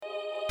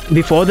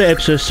Before the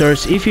episode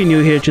starts, if you're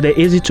new here to the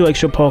Easy to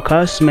Extra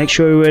podcast, make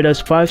sure you rate us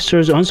 5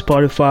 stars on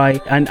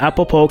Spotify and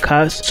Apple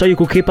Podcasts so you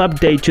can keep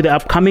update to the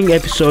upcoming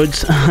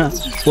episodes.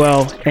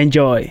 Well,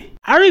 enjoy.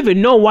 I don't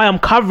even know why I'm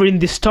covering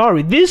this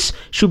story. This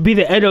should be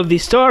the end of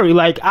this story.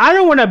 Like, I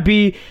don't want to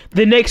be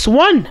the next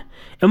one.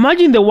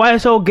 Imagine the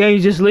YSL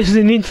gang just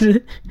listening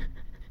to...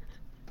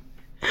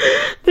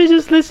 They're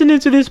just listening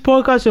to this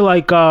podcast. They're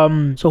like,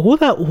 so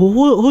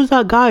who's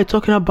that guy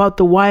talking about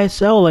the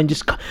YSL and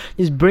just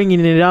bringing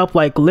it up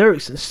like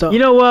lyrics and stuff. You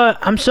know what?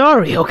 I'm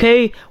sorry,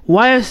 okay?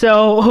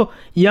 YSL,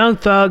 Young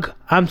Thug,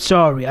 I'm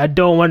sorry. I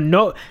don't want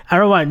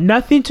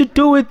nothing to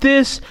do with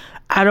this.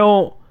 I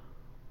don't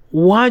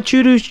want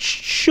you to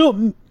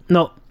shoot.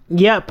 No.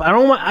 Yep. I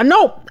don't want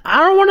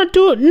to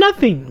do it.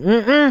 Nothing.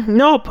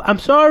 Nope. I'm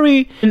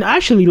sorry. And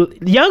actually,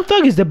 Young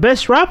Thug is the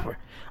best rapper.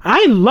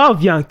 I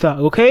love Young Thug,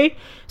 okay?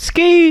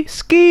 Ski,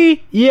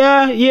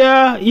 yeah.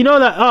 You know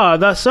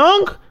that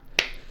song?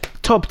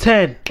 Top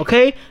 10,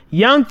 okay?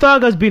 Young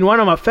Thug has been one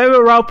of my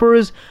favorite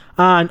rappers.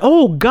 And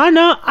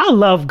Ghana, I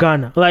love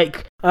Ghana.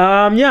 Like,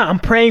 I'm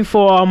praying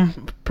for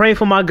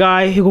my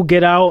guy. He will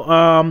get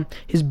out.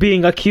 He's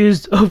being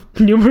accused of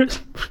numerous.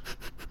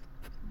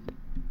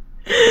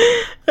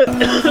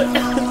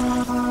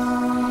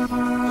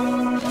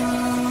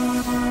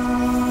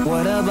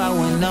 What about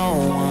when no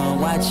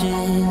one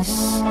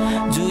watches?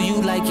 Do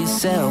you like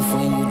yourself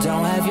when you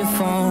don't have your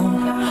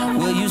phone?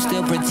 Will you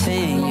still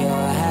pretend you're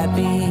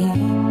happy?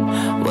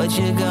 What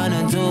you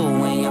gonna do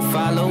when your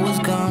followers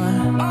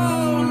gone?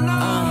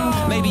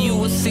 Maybe you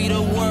will see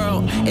the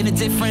world in a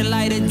different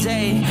light of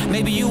day.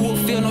 Maybe you will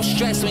feel no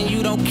stress when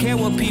you don't care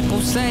what people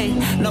say.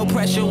 No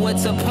pressure what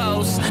to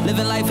post.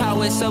 Living life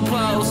how it's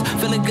supposed.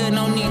 Feeling good,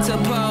 no need to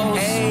pose.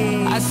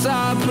 Hey, I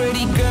saw a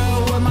pretty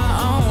girl with my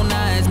own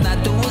eyes,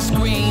 not through a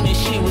screen, and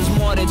she was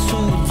more than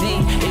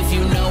 2D, if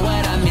you know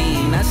what I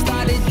mean. I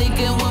started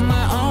thinking with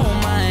my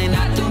own mind,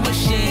 not through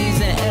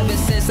machines, and ever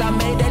since I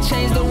made that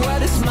change, the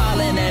world is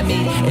smiling at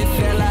me. It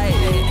felt like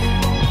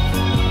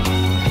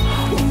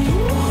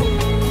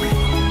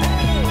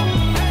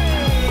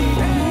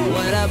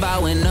What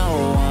about when no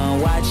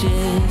one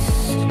watches?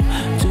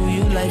 Do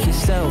you like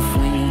yourself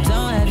when you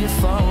don't have your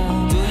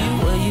phone?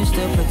 Will you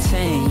still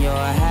pretend you're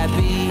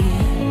happy?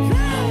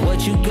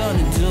 What you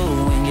gonna do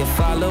when your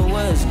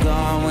followers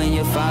gone? When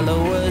your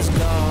followers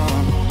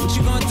gone? What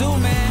you gonna do,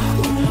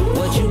 man?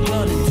 What you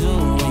gonna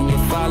do when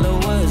your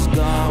followers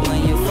gone?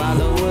 When your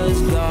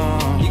followers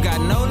gone? You got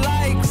no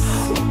likes,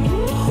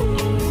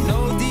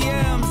 no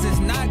DMs, it's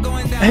not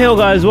going down. Hey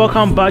guys,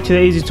 welcome back to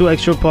the Easy to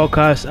Extra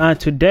podcast. And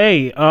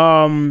today,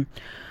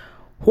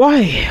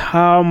 wait,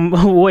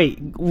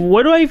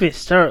 where do I even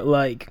start?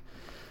 Like,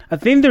 I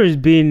think there's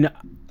been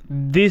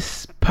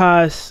this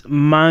past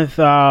month,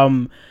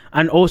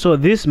 and also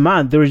this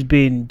month, there's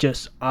been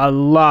just a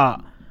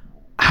lot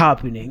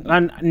happening.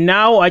 And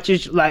now I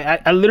just, like,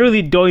 I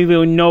literally don't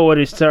even know where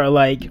to start.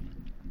 Like,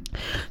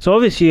 so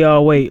obviously,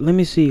 wait, let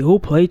me see who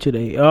played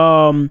today.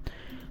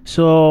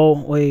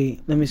 So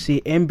wait, let me see.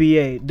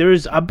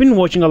 NBA. I've been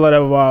watching a lot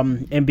of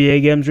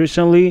NBA games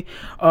recently.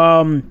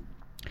 I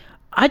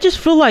just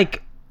feel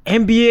like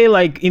NBA,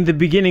 like in the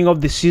beginning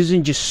of the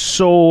season, just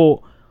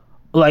so,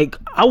 like,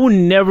 I would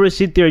never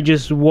sit there and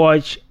just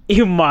watch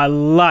in my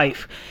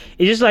life.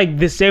 It's just like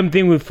the same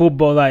thing with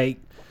football. Like,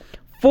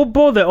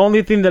 football,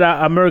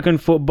 American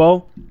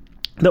football,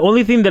 the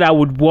only thing that I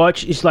would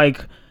watch is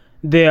like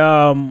the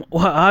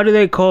how do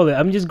they call it?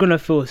 I'm just gonna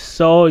feel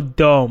so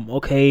dumb,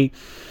 okay?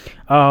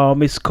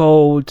 It's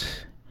called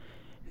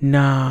this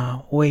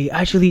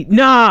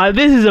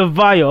is a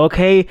bio,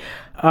 okay?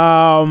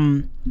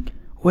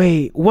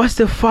 Wait, what's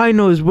the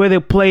finals where they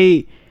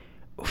play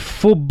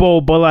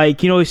football, but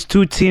like, you know, it's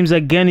two teams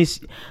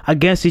against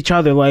each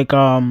other? Like,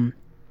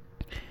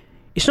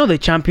 it's not the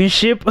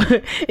championship.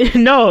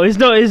 No, it's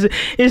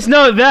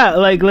not that.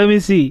 Like, let me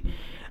see.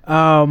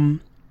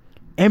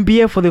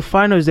 NBA for the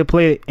finals, they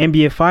play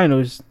NBA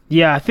finals.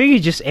 Yeah, I think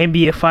it's just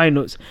NBA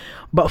finals.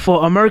 But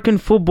for American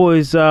football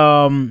is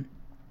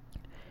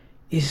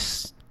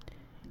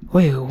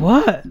wait,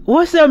 what?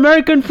 What's the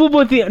American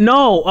football thing?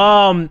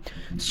 No,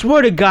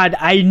 swear to God,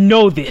 I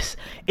know this.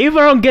 If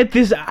I don't get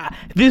this,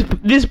 this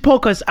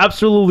podcast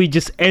absolutely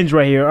just ends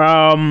right here.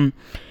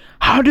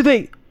 How do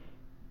they?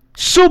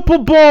 Super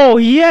Bowl,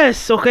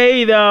 yes,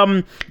 okay.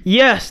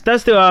 Yes,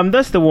 that's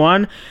the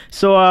one.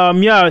 So I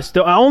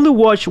only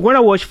watch when I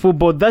watch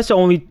football. That's the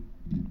only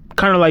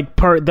kind of like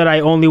part that I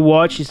only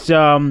watch. It's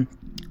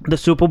the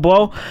Super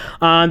Bowl.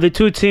 The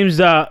two teams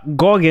that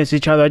go against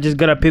each other, I just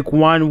gotta pick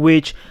one,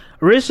 which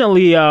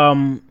recently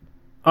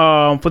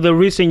for the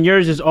recent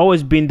years has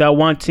always been that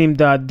one team,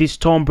 that this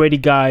Tom Brady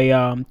guy,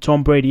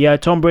 Tom Brady, the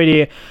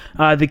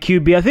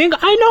QB. I think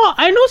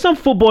I know some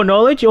football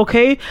knowledge,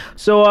 okay?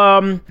 So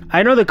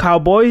I know the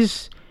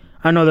Cowboys.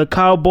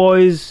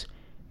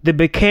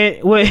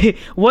 Wait,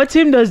 what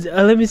team does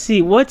let me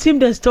see, what team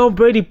does Tom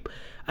Brady?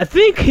 I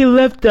think he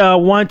left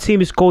one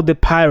team is called the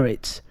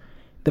Pirates.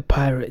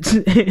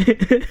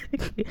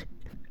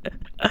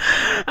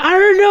 I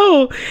don't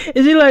know.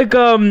 Is it like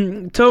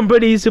Tom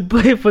Brady used to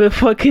play for the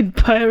fucking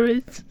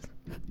Pirates?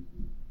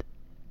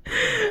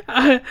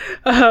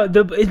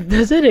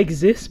 Does it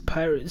exist?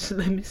 Pirates.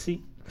 Let me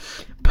see.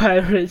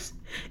 Pirates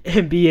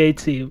NBA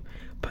team.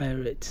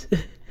 Pirates.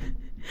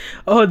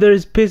 Oh,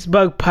 there's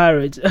Pittsburgh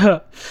Pirates.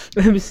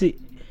 Let me see.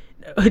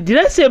 Did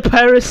I say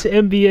Pirates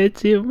NBA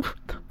team?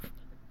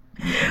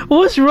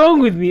 What's wrong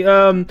with me?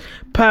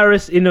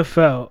 Paris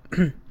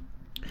NFL.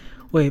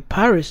 Wait,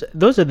 Paris.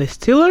 Those are the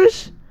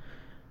Steelers?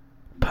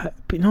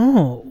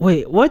 No,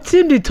 wait. What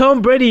team did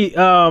Tom Brady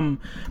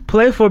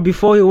play for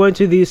before he went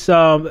to this?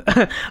 I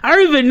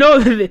don't even know.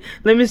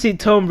 Let me see.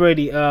 Tom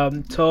Brady.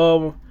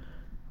 Tom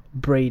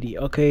Brady.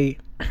 Okay,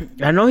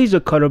 I know he's a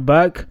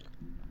quarterback.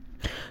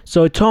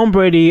 So Tom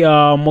Brady.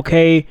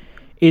 Okay,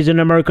 is an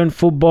American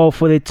football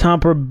for the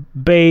Tampa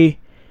Bay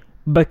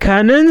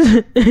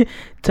Buccaneers.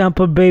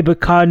 Tampa Bay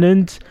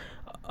Buccaneers.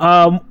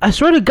 I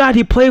swear to God,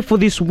 he played for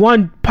this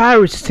one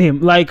Pirates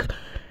team. Like,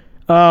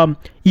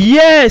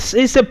 yes,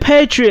 it's a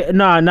Patriot.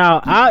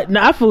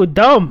 I feel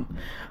dumb.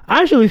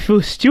 I actually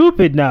feel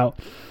stupid now.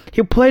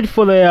 He played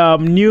for the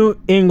New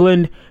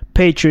England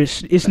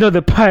Patriots. It's not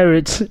the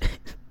Pirates.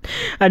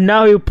 And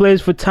now he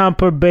plays for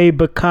Tampa Bay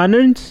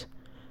Buccaneers.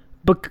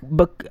 But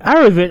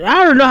I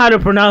don't know how to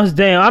pronounce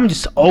them. I'm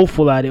just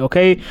awful at it.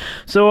 Okay,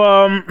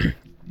 so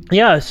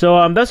yeah,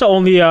 so that's the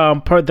only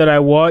part that I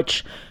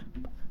watch.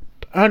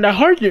 And I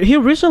heard he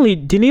recently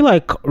didn't he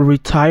like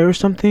retire or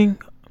something,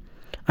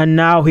 and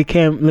now he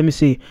came. Let me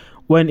see.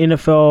 When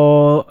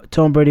NFL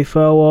Tom Brady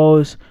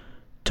was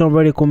Tom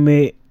Brady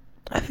commit.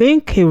 I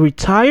think he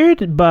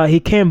retired, but he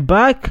came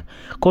back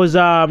because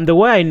the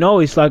way I know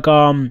is like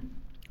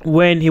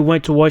when he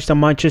went to watch the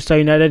Manchester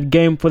United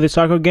game for the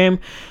soccer game,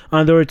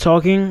 and they were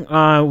talking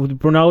with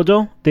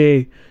Ronaldo,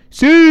 the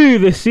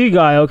C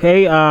guy,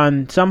 okay,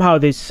 and somehow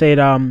they said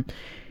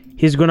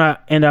he's gonna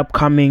end up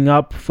coming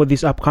up for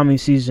this upcoming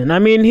season. I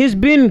mean, he's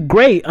been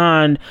great,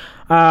 and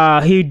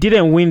he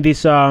didn't win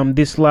this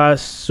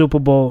last Super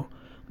Bowl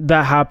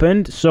that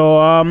happened.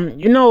 So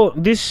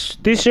this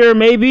year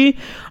maybe.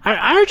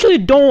 I actually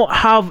don't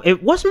have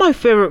it. What's my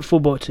favorite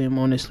football team,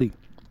 honestly?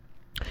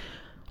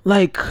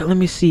 Like, let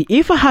me see.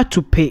 If I had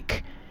to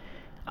pick,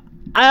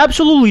 I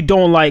absolutely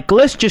don't like.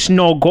 We're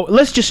not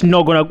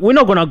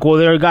gonna go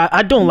there, guys.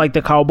 I don't like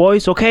the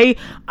Cowboys. Okay,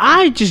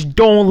 I just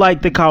don't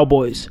like the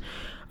Cowboys.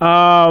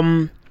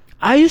 I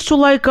used to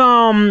like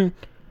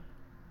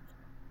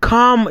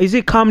Is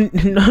it Cam?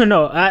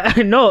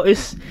 No,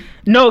 it's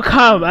no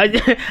Cam. I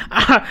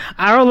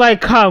don't like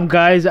Cam,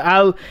 guys.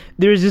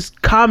 There's this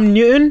Cam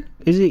Newton.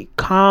 Is it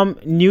Cam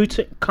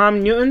Newton?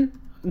 Cam Newton?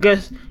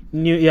 Guess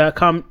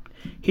Cam.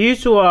 He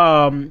used to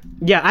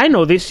I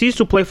know this. He used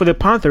to play for the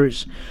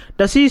Panthers.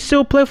 Does he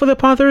still play for the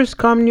Panthers,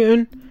 Cam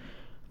Newton?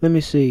 Let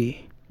me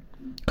see.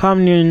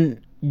 Cam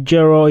Newton,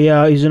 Gerald,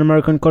 he's an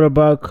American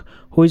quarterback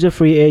who is a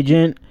free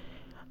agent.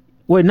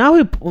 Wait, now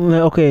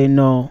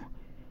no.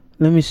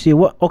 Let me see.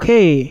 What?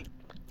 Okay.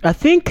 I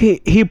think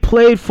he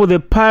played for the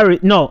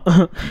Pirates. No,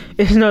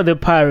 it's not the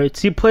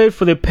Pirates. He played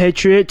for the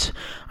Patriots,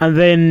 and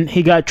then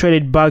he got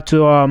traded back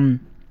to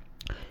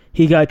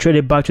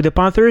the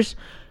Panthers.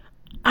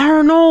 I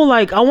don't know,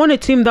 like, I want a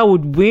team that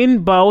would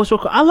win, but also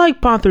I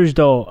like Panthers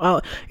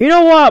though. You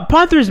know what?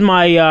 Panthers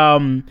my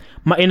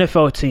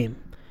NFL team,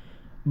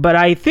 but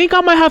I think I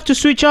might have to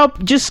switch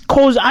up just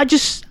cause I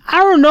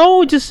don't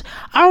know,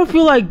 I don't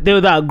feel like they're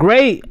that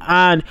great.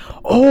 And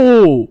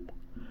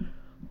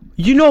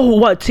you know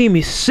what team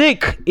is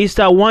sick? It's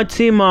that one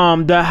team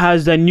that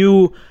has the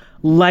new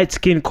light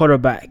skinned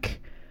quarterback.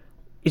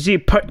 Is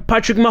it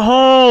Patrick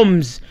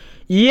Mahomes?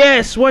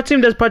 Yes. What team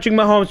does Patrick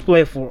Mahomes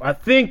play for? I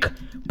think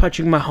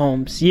Patrick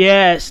Mahomes.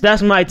 Yes,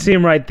 that's my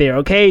team right there.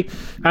 Okay,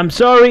 I'm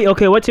sorry.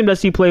 Okay, what team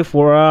does he play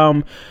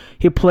for?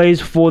 He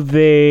plays for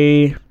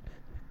the.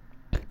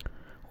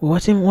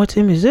 What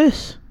team is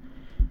this?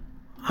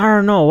 I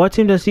don't know. What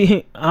team does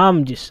he? I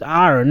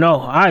don't know.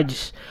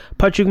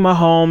 Patrick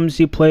Mahomes.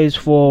 He plays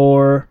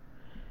for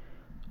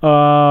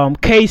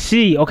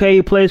KC. Okay,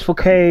 he plays for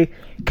KC.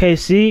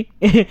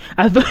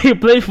 I thought he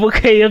played for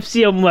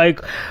KFC. I'm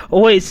like,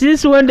 wait,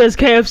 since when does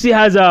KFC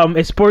has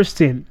a sports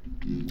team?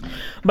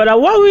 But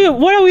what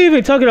are we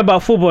even talking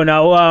about football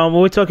now?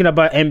 We're talking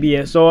about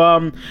NBA.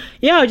 So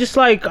just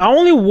like I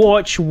only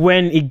watch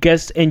when it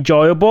gets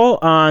enjoyable,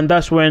 and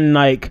that's when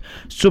like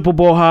Super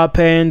Bowl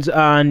happens,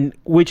 and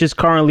which is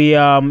currently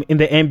in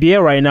the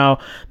NBA right now.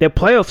 The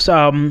playoffs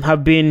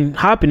have been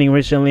happening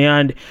recently,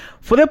 and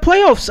for the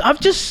playoffs,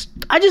 I've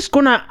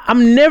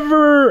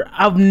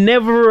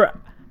never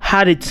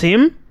had a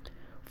team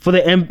for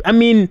the I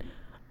mean,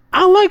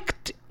 I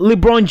liked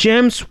LeBron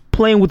James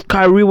playing with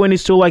Kyrie when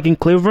he's still like in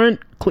Cleveland.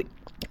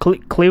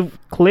 Cleveland.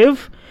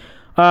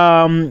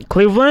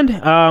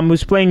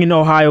 He's playing in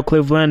Ohio,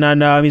 Cleveland,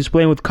 and he's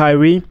playing with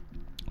Kyrie.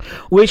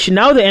 which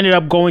now they ended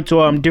up going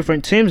to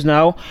different teams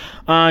now.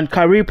 And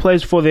Kyrie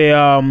plays for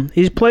the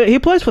he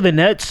plays for the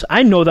Nets.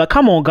 I know that.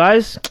 Come on,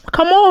 guys.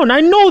 Come on,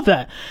 I know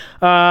that.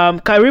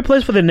 Kyrie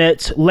plays for the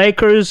Nets,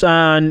 Lakers,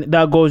 and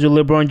that goes to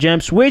LeBron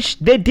James, which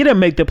they didn't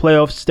make the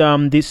playoffs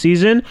this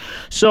season.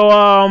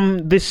 So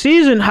this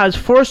season has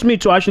forced me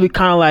to actually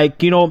kind of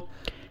like, you know,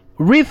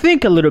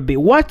 rethink a little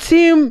bit. What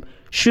team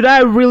should I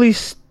really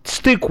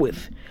stick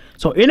with?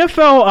 So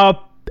NFL,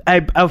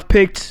 I've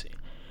picked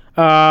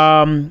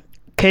KC.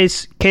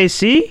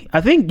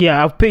 I think,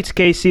 yeah, I've picked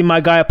KC,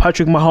 my guy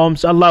Patrick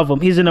Mahomes. I love him.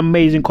 He's an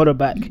amazing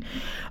quarterback.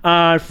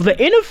 For the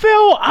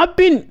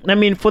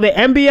NFL, for the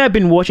NBA, I've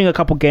been watching a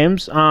couple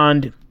games,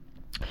 and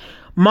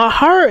my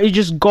heart is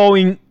just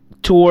going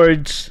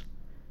towards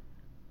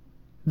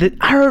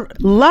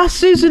last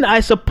season I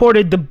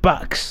supported the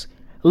Bucks.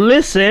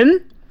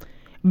 Listen,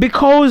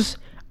 because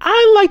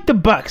I like the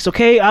Bucks,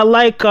 okay? I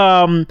like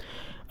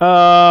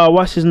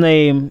what's his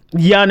name?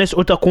 Giannis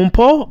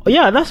Antetokounmpo.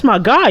 Yeah, that's my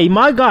guy.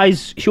 My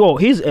guy's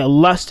he's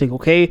elastic,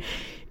 okay?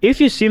 If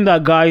you seen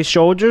that guy's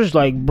shoulders,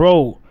 like,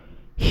 bro,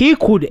 he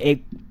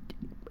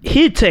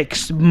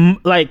takes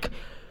like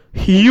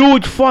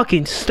huge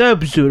fucking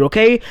steps, dude,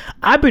 okay?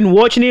 I've been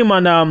watching him,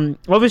 and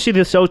obviously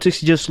the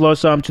Celtics just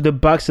lost to the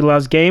Bucks the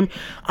last game,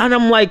 and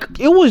I'm like,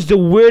 it was the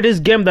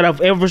weirdest game that I've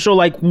ever saw.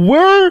 Like,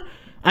 the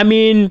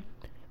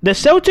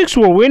Celtics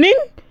were winning,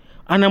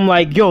 and I'm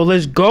like, yo,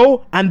 let's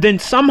go. And then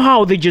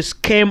somehow they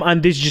just came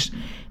and they just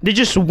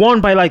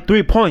won by like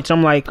 3 points.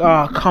 I'm like,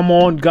 come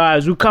on,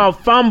 guys, we can't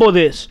fumble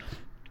this.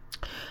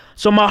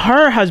 So my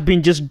heart has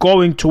been just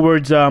going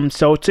towards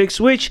Celtics,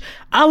 which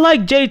I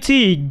like.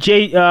 JC,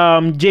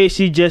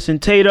 Jason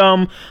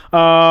Tatum,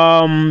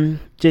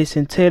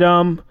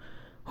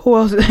 Who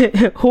else?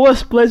 Who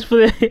else plays for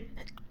the?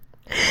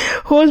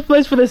 Who else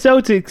plays for the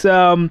Celtics?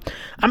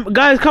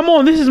 Guys, come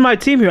on, this is my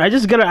team here.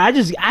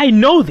 I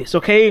know this,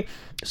 okay?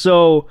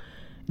 So,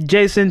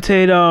 Jason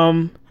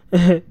Tatum,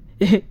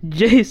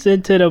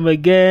 Jason Tatum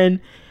again,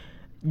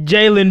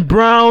 Jaylen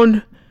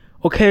Brown.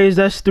 Okay,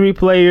 that's 3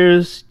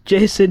 players.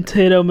 Jason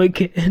Tatum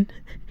again.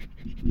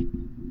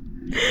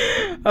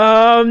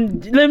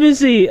 Let me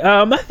see.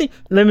 Let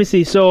me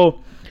see. So,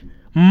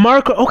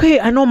 Marcus. Okay,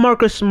 I know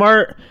Marcus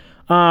Smart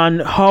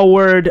and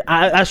Howard.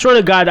 I swear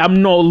to God,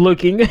 I'm not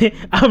looking.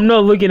 I'm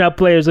not looking at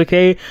players.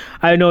 Okay,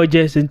 I know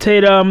Jason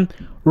Tatum,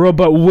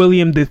 Robert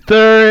Williams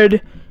III,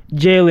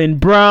 Jaylen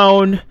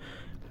Brown.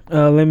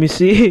 Let me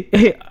see.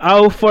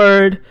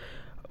 Alford,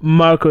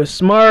 Marcus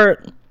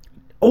Smart.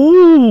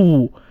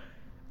 Ooh.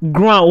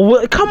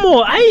 Grant, come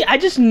on! I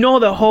just know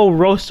the whole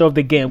roster of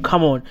the game.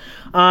 Come on,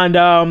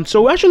 and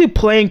so we're actually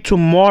playing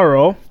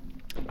tomorrow,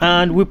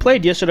 and we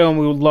played yesterday and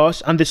we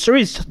lost. And the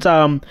series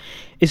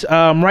is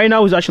right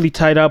now is actually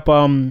tied up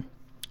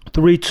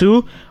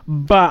 3-2.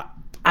 But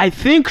I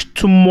think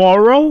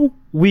tomorrow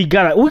we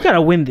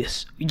gotta win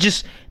this.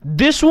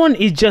 This one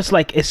is just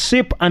like a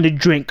sip and a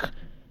drink.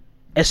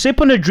 A sip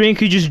and a drink,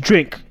 you just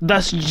drink.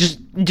 That's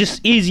just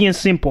easy and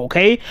simple,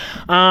 okay?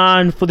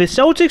 And for the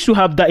Celtics, you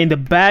have that in the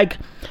bag.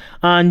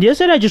 And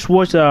yesterday I just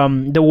watched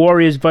the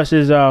Warriors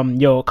versus can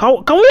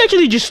we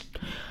actually just,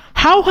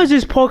 how has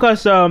this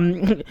podcast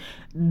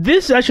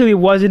this actually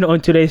wasn't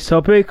on today's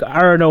topic. I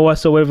don't know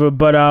whatsoever,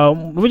 but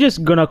we're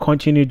just gonna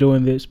continue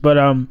doing this.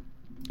 But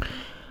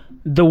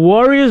the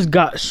Warriors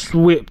got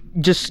swept.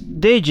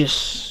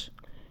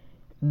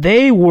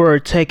 They were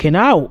taken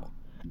out.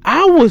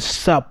 I was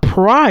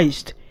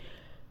surprised.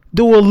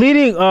 They were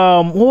leading.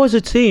 What was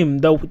the team?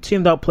 The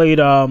team that played.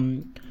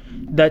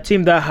 That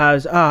team that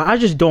has. I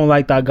just don't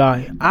like that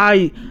guy.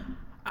 I.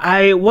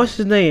 What's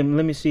his name?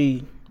 Let me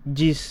see.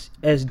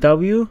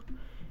 GSW.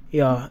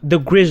 Yeah, the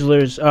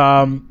Grizzlies.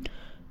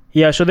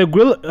 Yeah. So the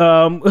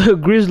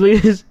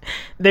Grizzlies.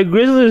 The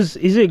Grizzlies.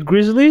 Is it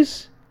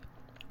Grizzlies?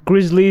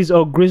 Grizzlies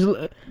or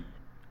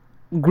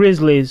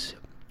Grizzlies.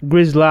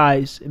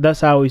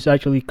 That's how it's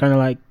actually kind of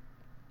like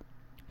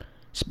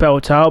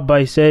spelled out,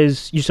 but it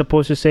says you're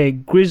supposed to say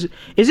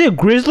is it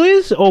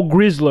Grizzlies or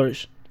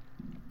Grizzlers?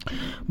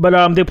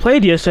 But they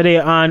played yesterday,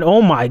 and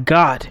oh my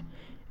God,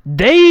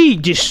 they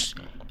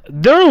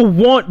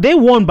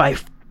won by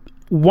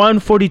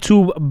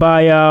 142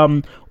 by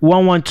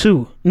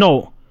 112.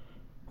 No,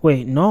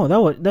 wait,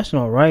 no, that's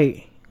not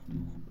right.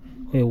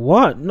 Wait,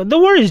 what? No, the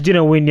Warriors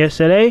didn't win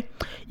yesterday.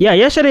 Yeah,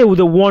 yesterday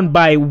they won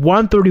by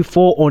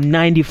 134 or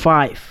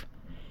 95.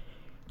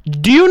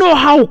 Do you know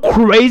how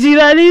crazy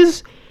that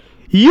is?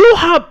 You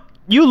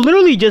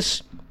literally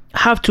just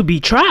have to be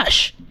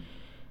trash.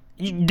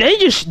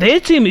 Their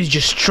team is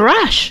just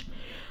trash.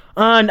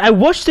 And I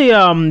watched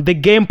the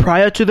game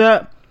prior to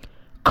that.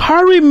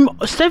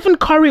 Stephen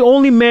Curry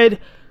only made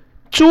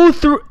two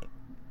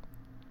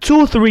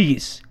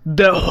threes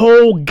the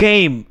whole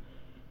game.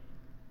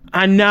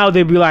 And now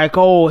they be like,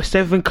 oh,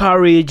 Stephen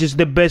Curry is just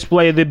the best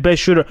player, the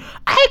best shooter.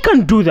 I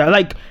can't do that.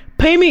 Like,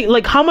 pay me.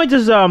 Like, how much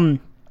does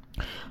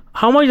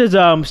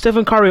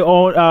Stephen Curry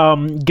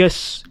own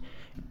gets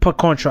per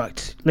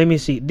contract? Let me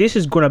see. This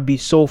is gonna be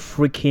so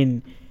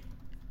freaking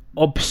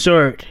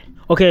absurd.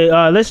 Okay,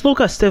 let's look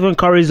at Stephen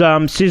Curry's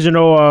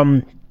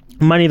seasonal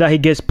money that he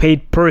gets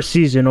paid per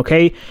season,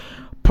 okay?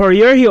 Per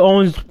year he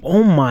owns,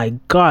 oh my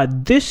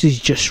god, this is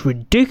just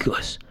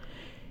ridiculous.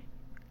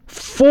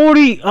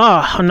 40,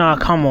 nah,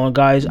 come on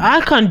guys,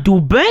 I can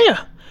do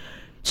better.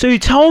 So you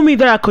tell me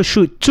that I could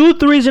shoot 2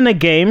 threes in a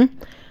game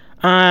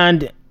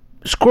and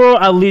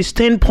score at least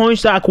 10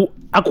 points, that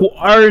I could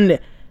earn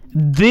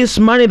this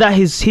money, that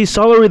his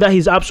salary that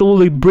he's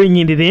absolutely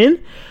bringing it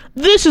in.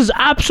 This is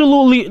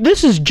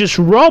just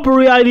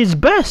robbery at its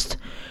best.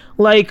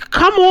 Like,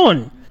 come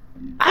on.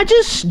 I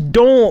just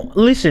don't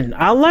listen.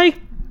 I like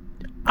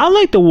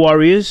the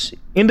Warriors.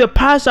 In the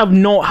past, I've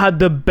not had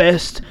the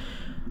best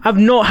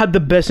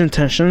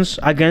intentions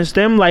against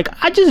them. Like,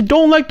 I just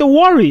don't like the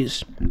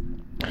Warriors.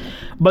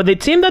 But the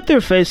team that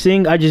they're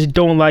facing, I just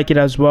don't like it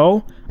as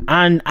well.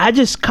 And I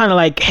just kind of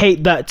like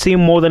hate that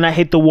team more than I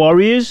hate the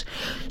Warriors.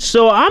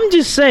 So I'm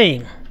just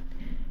saying,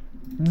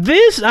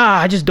 this,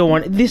 I just don't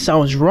want, this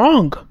sounds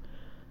wrong.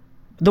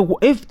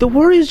 If the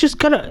Warriors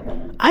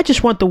I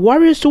just want the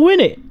Warriors to win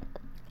it.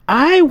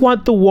 I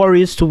want the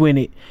Warriors to win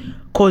it.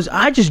 Cause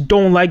I just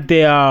don't like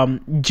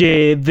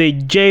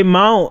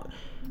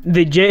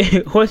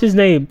what's his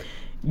name?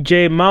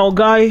 J Mount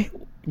guy?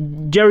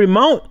 Jerry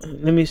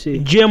Mount? Let me see.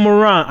 Jay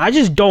Moran. I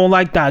just don't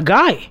like that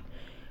guy.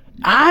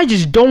 I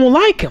just don't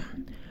like him.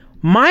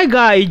 My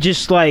guy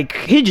just like,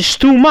 he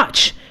just too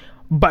much.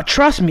 But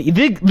trust me,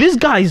 this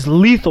guy is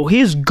lethal.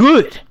 He's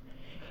good.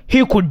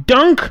 He could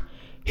dunk.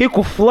 He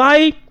could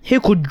fly.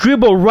 He could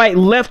dribble right,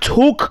 left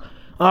hook.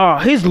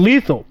 He's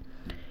lethal.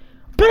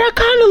 But I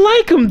kind of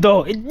like him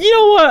though. You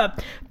know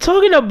what?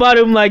 Talking about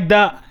him like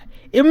that,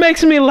 it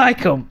makes me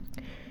like him.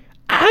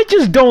 I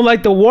just don't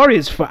like the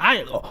Warriors.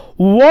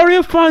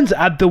 Warrior fans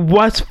are the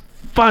worst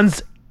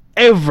fans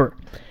ever.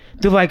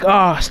 They're like,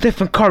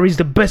 Stephen Curry's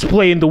the best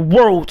player in the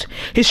world.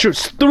 He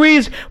shoots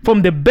threes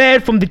from the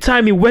bed, from the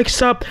time he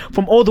wakes up,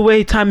 from all the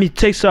way time he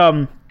takes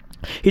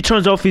he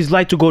turns off his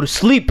light to go to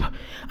sleep.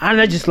 And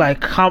I just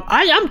like,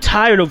 I'm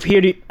tired of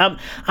hearing.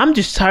 I'm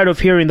just tired of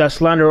hearing that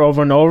slander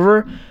over and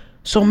over.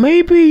 So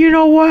maybe, you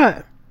know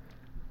what?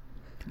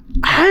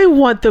 I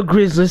want the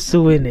Grizzlies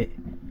to win it.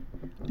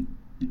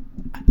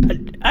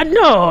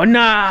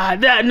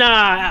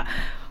 Nah.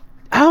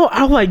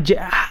 I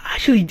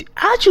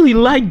actually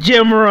like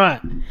Jay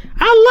Moran.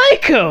 I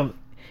like him.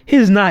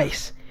 He's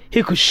nice.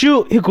 He could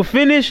shoot. He could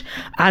finish.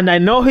 And I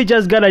know he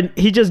just got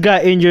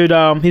injured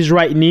his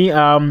right knee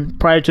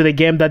prior to the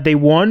game that they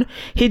won.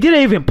 He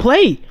didn't even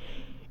play.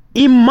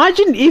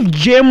 Imagine if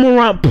Jay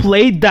Moran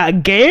played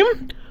that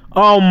game.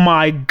 Oh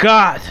my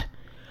God,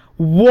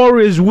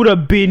 Warriors would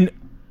have been.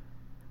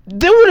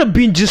 They would have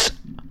been just.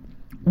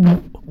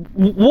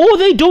 What were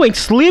they doing?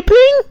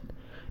 Sleeping?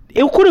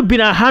 It could have been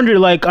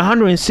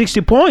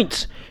 160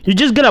 points. You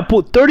just gotta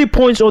put 30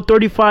 points or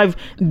 35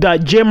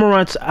 that Jay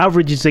Morant's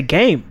averages a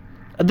game.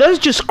 That's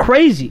just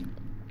crazy.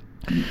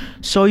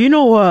 So you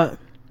know what?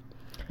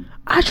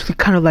 I actually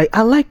kind of like.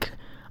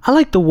 I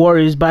like the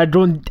Warriors, but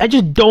I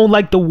just don't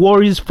like the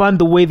Warriors fan,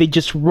 the way they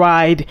just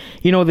ride,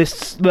 you know,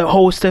 the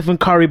whole Stephen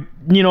Curry,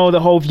 you know, the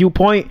whole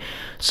viewpoint.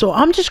 So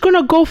I'm just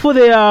gonna go for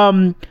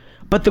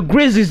but the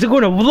Grizzlies, they're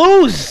gonna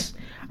lose.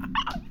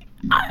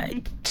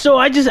 So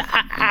I need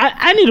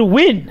to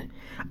win.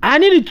 I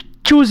need to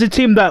choose a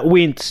team that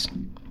wins.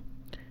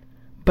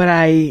 But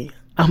I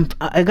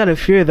gotta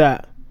fear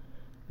that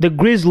the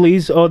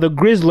Grizzlies or the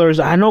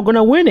Grizzlers are not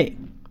gonna win it.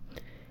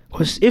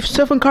 Because if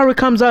Stephen Curry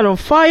comes out on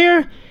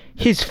fire,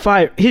 he's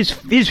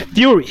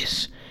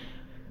furious.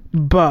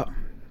 But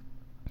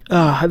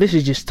this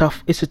is just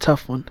tough. It's a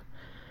tough one.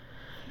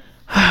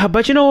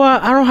 But you know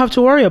what? I don't have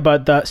to worry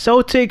about that.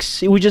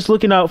 Celtics, we're just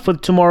looking out for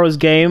tomorrow's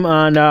game,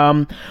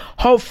 and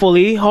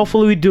hopefully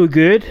we do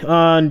good.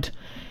 And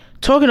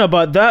talking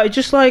about that, it's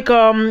just like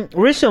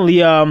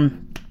recently I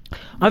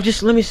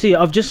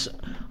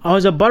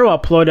was about to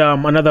upload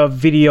another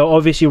video.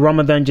 Obviously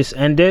Ramadan just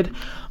ended,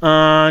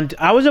 and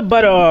I was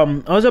about to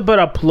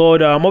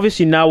upload.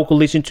 Obviously now we could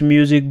listen to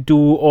music,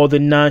 do all the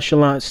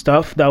nonchalant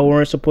stuff that we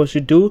weren't supposed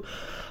to do.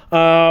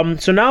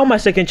 So now on my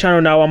second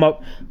channel now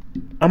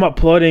I'm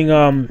uploading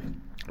I'm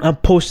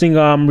posting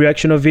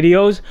reactional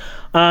videos,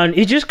 and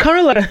it just kind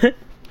of like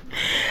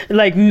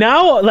like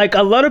now, like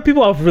a lot of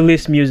people have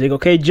released music.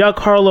 Okay, Jack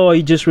Harlow,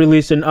 he just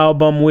released an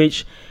album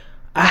which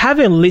I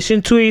haven't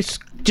listened to it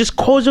just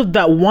cause of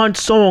that one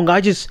song.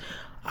 For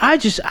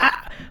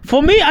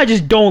me, I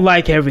just don't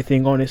like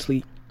everything,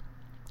 honestly.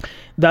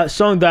 That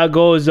song that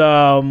goes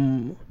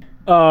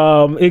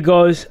it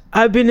goes,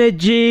 I've been a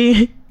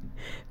G,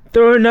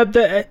 throwing up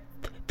the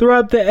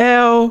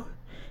L,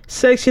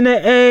 section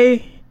the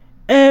A,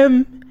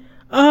 M,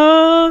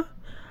 I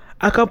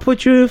can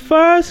put you in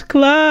first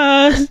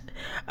class.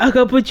 I've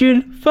been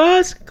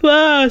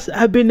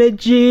a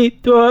G,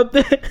 throw up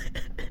the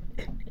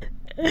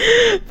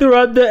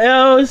throughout the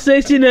L,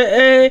 section the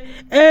A,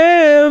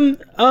 M,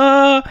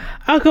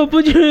 I can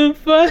put you in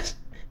first.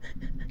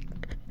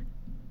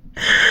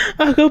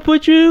 I can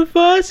put you in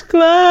first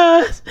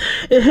class.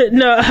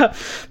 No,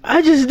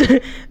 I just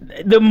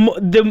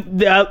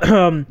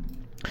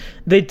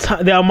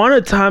the amount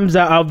of times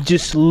that I've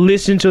just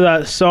listened to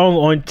that song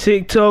on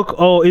TikTok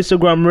or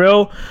Instagram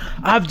Reel,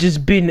 I've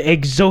just been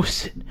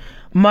exhausted.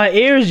 My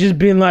ears just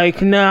been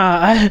like, nah,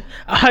 I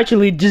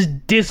actually just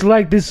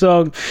dislike this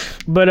song.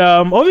 But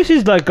obviously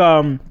it's like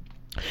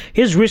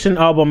his recent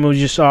album was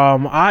just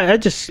I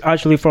just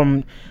actually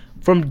from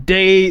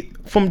day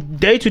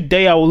to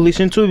day I will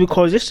listen to it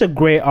because it's a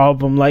great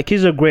album. Like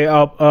he's a great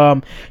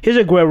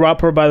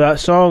rapper by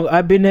that song.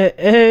 I've been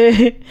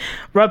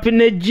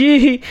rapping a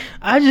G.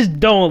 I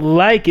just don't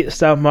like it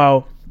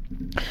somehow.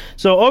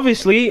 So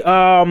obviously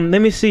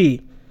let me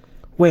see.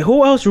 Wait,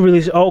 who else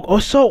released?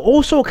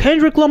 Also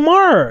Kendrick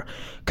Lamar.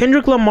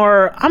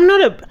 I'm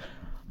not a.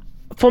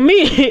 For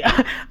me,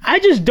 I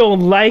just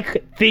don't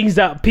like things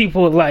that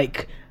people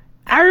like.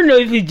 I don't know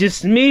if it's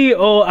just me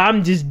or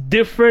I'm just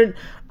different.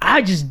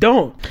 I just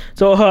don't.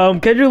 So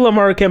Kendrick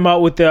Lamar came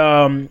out with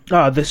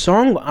the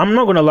song. I'm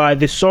not gonna lie,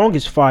 this song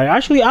is fire.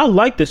 Actually, I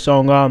like the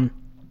song.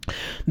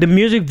 The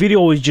music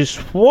video is just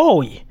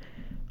whoa.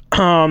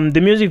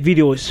 The music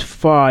video is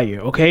fire.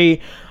 Okay.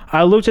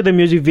 I looked at the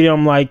music video,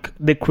 I'm like,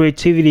 the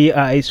creativity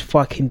is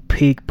fucking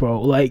peak,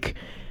 bro. Like,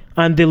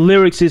 and the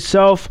lyrics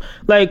itself,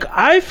 like,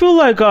 I feel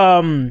like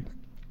the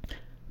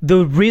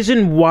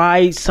reason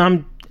why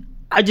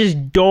I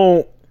just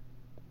don't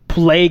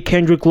play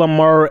Kendrick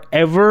Lamar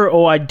ever,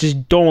 or I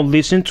just don't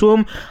listen to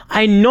him.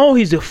 I know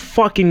he's a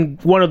fucking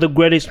one of the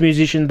greatest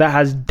musicians that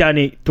has done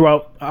it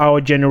throughout our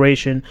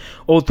generation,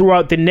 or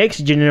throughout the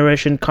next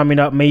generation coming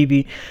up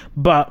maybe,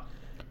 but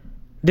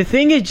the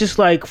thing is just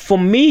like, for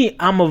me,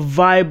 I'm a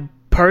vibe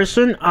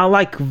person. I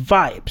like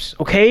vibes,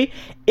 okay?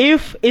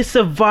 If it's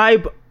a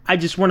vibe, I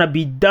just want to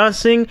be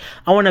dancing.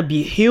 I want to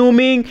be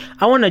humming.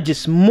 I want to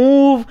just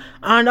move.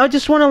 And I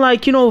just want to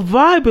like,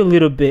 vibe a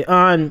little bit.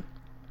 And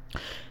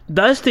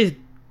that's the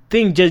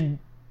thing,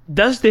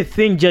 that's the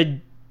thing that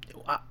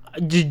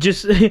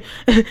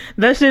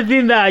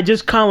I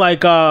just kind of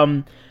like,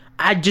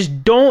 I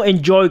just don't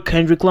enjoy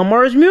Kendrick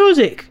Lamar's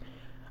music.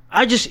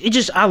 It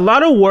just a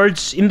lot of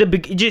words in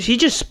the he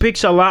just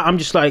speaks a lot. I'm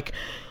just like,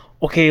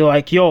 okay,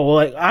 like yo,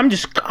 like I'm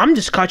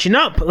just catching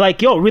up.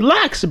 Like yo,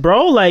 relax,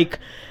 bro. Like,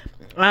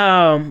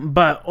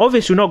 but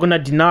obviously we're not gonna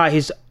deny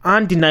he's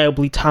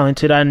undeniably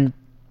talented, and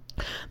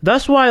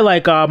that's why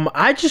like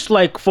I just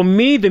like, for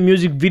me, the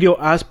music video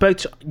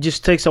aspect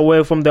just takes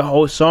away from the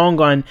whole song,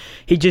 and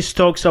he just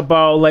talks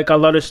about like a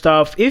lot of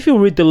stuff. If you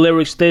read the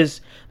lyrics,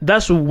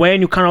 that's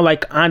when you kind of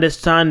like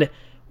understand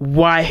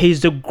why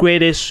he's the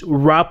greatest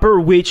rapper,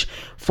 which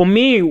for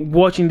me,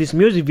 watching this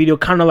music video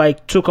kind of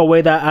like took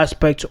away that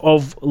aspect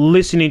of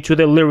listening to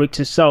the lyrics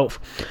itself.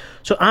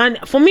 So, and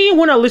for me,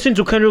 when I listen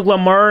to Kendrick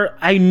Lamar,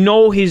 I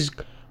know his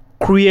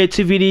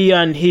creativity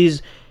and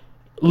his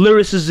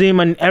lyricism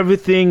and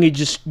everything is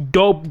just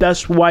dope.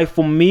 That's why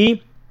for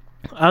me,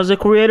 as a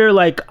creator,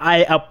 like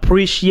I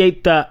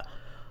appreciate that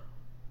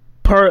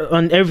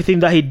and everything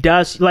that he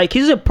does. Like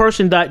he's a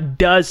person that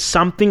does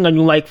something and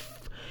you're like,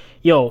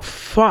 yo,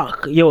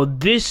 fuck, yo,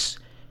 this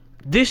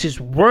is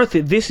worth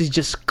it. This is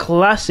just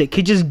classic.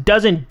 He just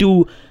doesn't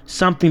do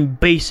something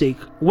basic.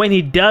 When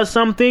he does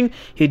something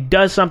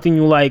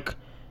you like,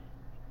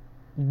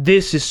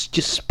 this is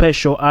just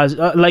special, as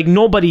like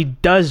nobody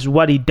does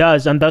what he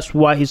does, and that's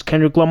why he's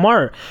Kendrick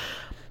Lamar.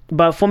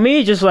 But for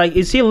me, just like,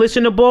 is he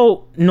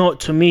listenable? Not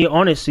to me,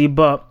 honestly,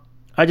 but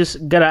I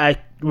just gotta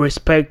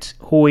respect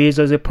who he is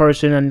as a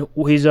person and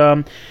his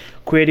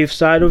creative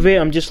side of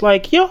it. I'm just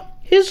like, yo,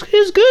 he's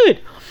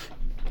good.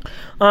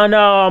 And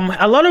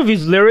a lot of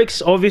his lyrics,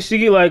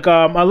 obviously, like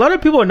a lot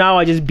of people now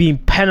are just being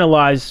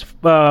penalized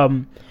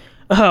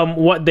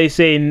what they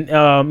say in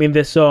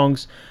their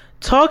songs.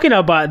 Talking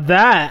about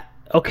that,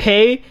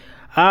 okay,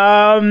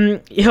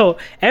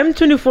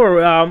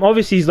 M24,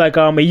 obviously he's like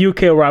a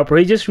UK rapper.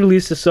 He just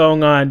released a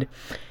song, and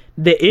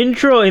the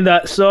intro in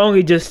that song,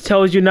 it just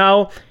tells you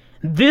now,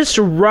 this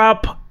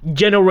rap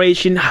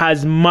generation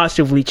has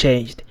massively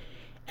changed.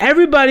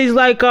 Everybody's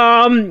like,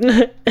 I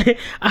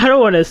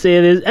don't want to say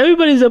this.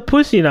 Everybody's a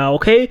pussy now,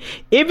 okay?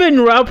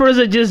 Even rappers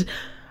are just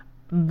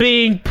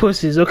being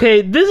pussies,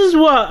 okay? This is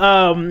what,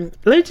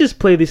 let's just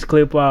play this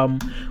clip,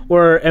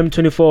 where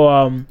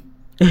M24,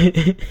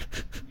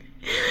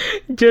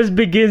 just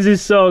begins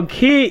his song.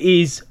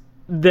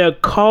 The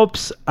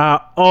cops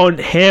are on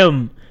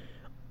him.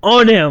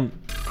 On him.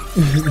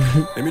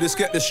 Let me just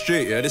get this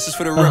straight, yeah? This is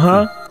for the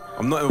record.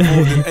 I'm not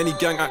involved in any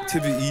gang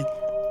activity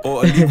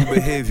or illegal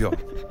behavior.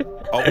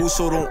 I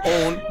also don't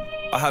own,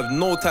 I have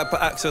no type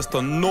of access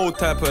to no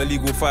type of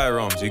illegal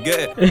firearms, you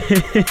get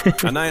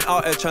it? And I ain't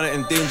out here trying to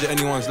endanger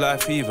anyone's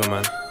life either,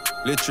 man.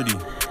 Literally.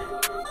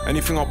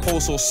 Anything I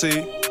post or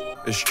say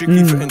is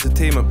strictly for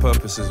entertainment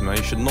purposes, man.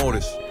 You should know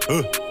this.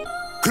 I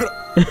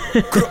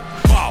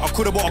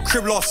could have bought a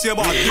crib last year,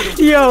 but I didn't.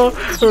 Yo,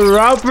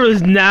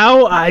 rappers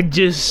now are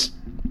just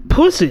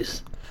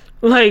pussies.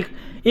 Like,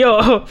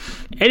 yo,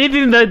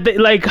 anything that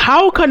like,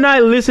 how can I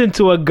listen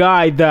to a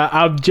guy that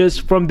I've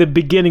just from the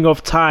beginning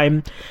of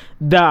time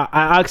that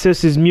I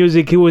access his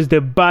music, he was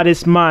the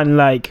baddest man,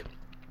 like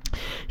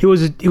he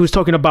was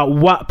talking about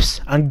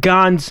WAPs and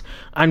guns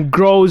and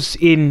grows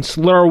in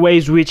slur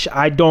ways, which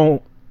I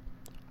don't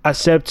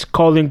accept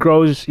calling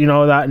grows,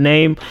 that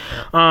name,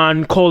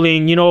 and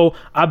calling,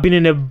 I've been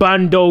in a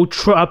bando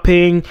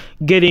trapping,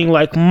 getting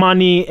like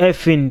money,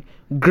 effing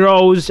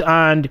grows.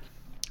 And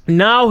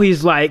now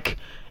he's like,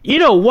 you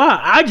know what,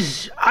 I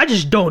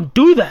just don't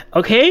do that,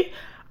 okay?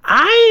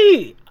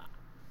 I'm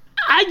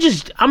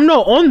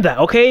not on that,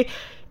 okay?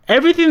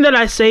 Everything that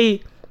I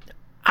say,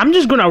 I'm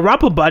just gonna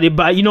rap about it,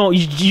 but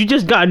you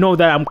just gotta know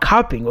that I'm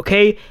copying,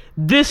 okay?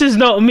 This is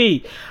not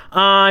me.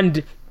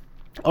 And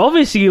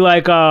obviously,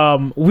 like,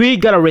 we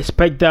gotta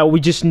respect that. We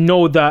just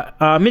know that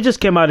he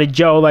just came out of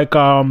jail, like,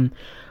 I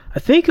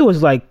think it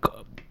was like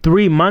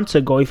 3 months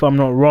ago, if I'm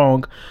not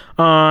wrong.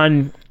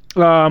 And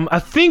I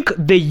think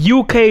the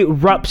UK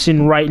rap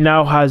scene right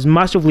now has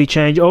massively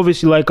changed.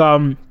 Obviously, like,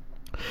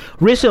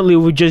 recently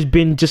we've just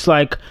been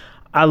like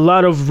a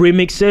lot of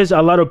remixes,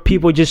 a lot of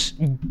people just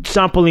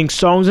sampling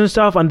songs and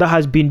stuff, and that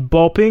has been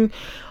bopping.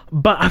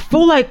 But I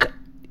feel like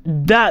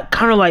that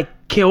kind of like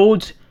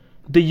killed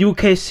the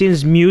UK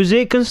scene's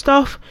music and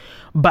stuff.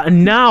 But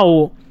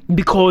now,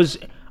 because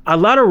a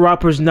lot of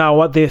rappers now,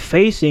 what they're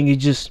facing is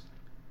just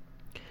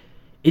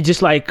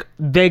like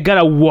they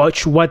gotta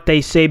watch what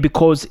they say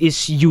because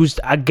it's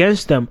used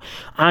against them.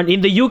 And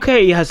in the UK,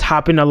 it has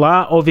happened a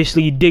lot.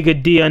 Obviously,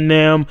 Digga D and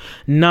them,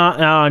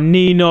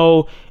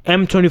 Nino,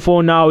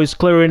 M24 now is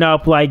clearing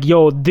up like,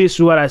 yo, this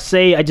is what I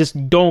say, I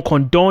just don't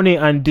condone it,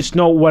 and this is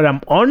not what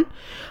I'm on.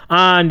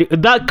 And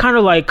that kind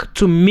of like,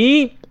 to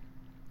me,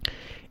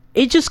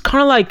 it just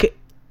kind of like,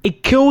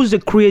 it kills the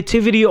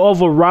creativity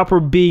of a rapper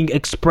being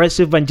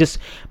expressive and just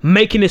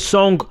making a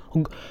song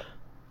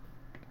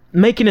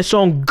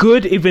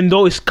good, even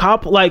though it's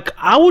cop. Like,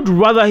 I would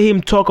rather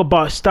him talk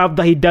about stuff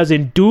that he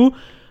doesn't do,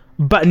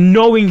 but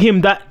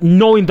knowing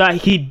that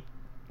he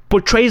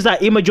portrays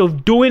that image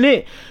of doing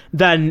it,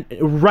 than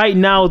right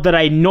now that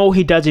I know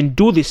he doesn't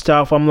do this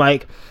stuff. I'm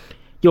like,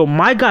 yo,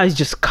 my guy's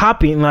just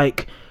copying.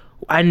 Like,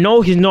 I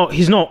know he's not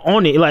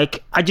on it.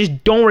 Like, I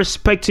just don't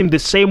respect him the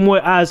same way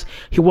as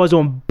he was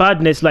on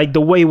Badness, like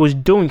the way he was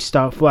doing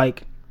stuff.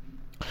 Like,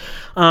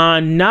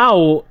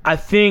 now I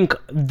think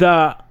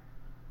the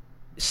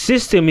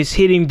system is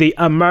hitting the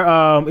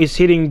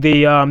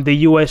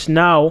US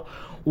now,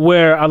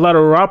 where a lot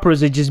of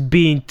rappers are just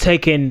being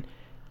taken,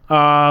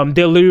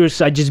 their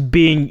lyrics are just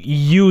being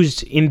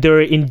used in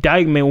their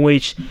indictment,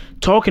 which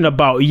talking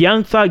about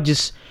Young Thug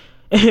just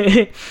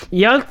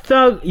Young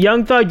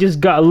Thug just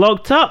got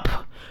locked up.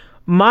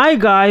 My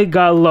guy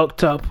got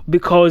locked up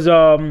because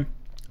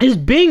he's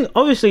being,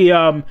 obviously,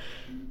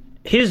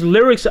 his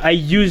lyrics are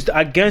used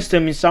against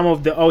him in some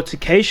of the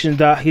altercations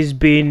that he's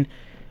been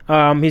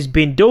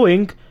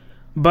doing.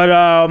 But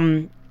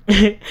and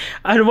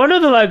one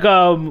of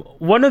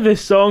the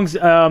songs,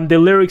 the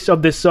lyrics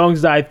of the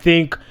songs that I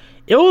think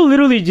it will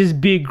literally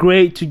just be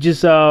great to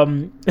just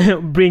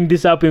bring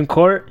this up in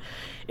court.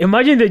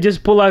 Imagine they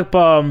just pull up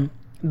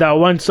that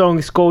one song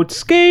is called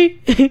Ski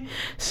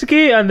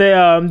Ski, and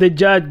the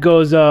judge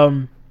goes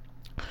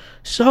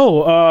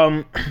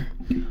so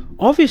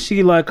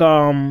obviously, like,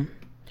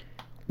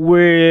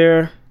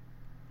 where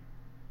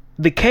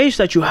the case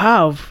that you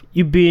have,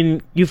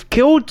 you've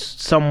killed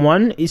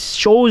someone, it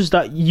shows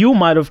that you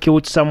might have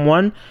killed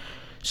someone.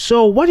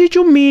 So what did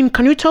you mean?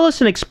 Can you tell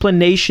us an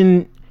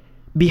explanation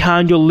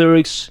behind your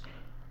lyrics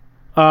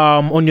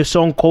on your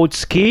song called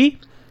Ski?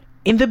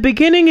 In the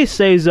beginning it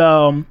says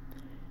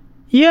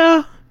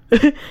yeah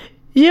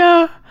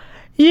yeah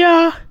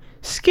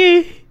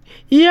ski,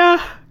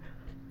 yeah.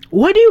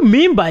 What do you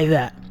mean by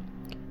that?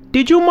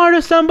 Did you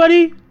murder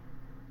somebody?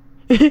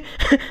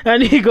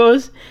 And he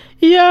goes,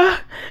 yeah.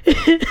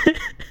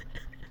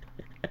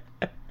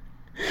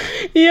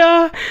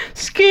 Yeah,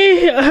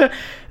 ski. I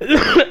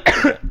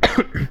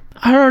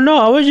don't know,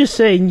 I was just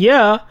saying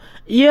yeah.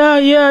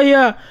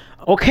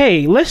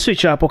 Okay, let's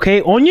switch up,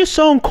 okay? On your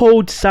song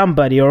called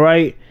Somebody,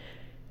 alright,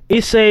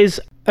 it says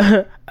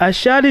I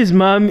shot his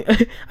mommy.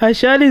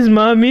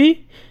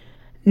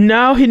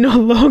 Now he no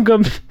longer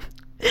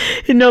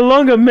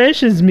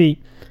mentions me.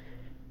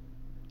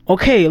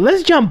 Okay,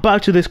 let's jump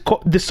back to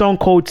the song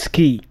called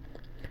Ski.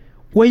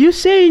 Were you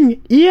saying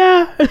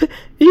yeah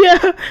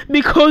yeah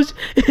because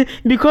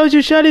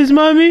you shot his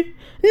mommy?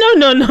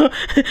 No.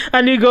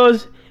 And he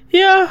goes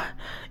yeah.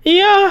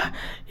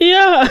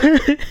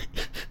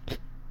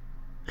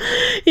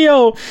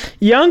 Yo,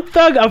 Young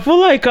Thug, I feel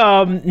like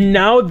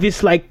now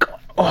this like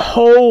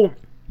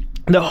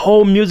the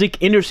whole music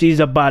industry is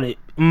about it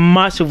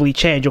massively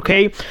change,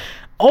 okay?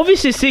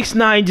 Obviously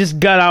 6ix9ine just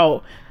got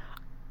out.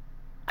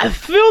 I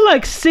feel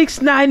like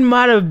 6ix9ine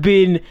might have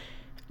been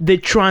the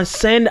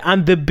transcend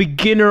and the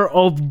beginner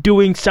of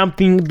doing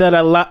something that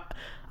a lot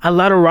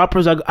of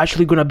rappers are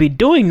actually gonna be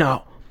doing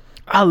now.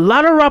 A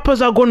lot of rappers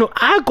are going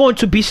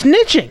to be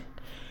snitching.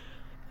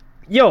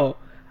 Yo,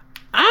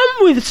 I'm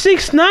with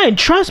 6ix9ine.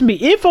 Trust me,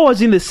 if I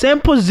was in the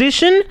same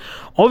position,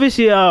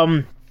 obviously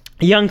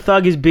Young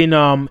Thug has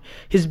been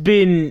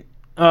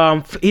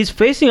he's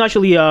facing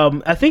actually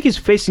I think he's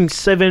facing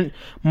 7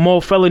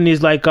 more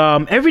felonies. Like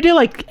every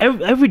day,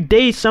 every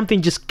day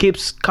something just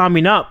keeps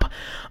coming up.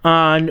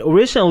 And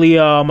recently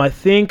I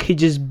think he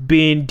just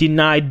been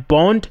denied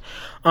bond,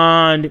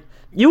 and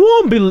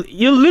you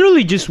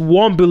literally just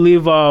won't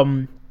believe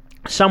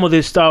some of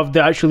the stuff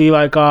that actually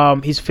like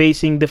he's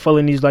facing, the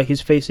felonies like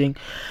he's facing.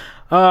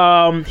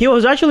 He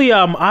was actually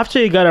after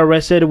he got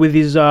arrested with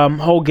his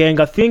whole gang.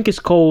 I think it's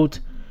called,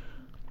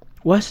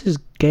 what's his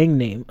gang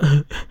name?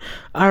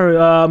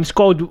 It's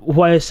called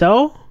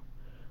YSL.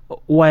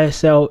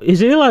 YSL.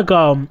 Isn't it like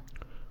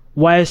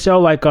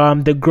YSL, like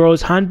the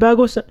girl's handbag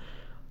or something?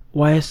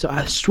 YSL.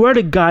 I swear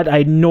to God,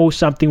 I know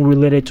something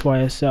related to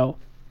YSL.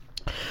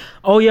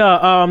 Oh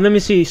yeah. Let me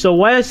see. So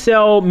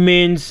YSL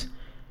means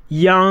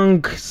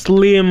young,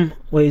 slim.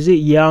 Wait, is it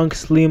young,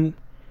 slim?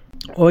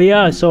 Oh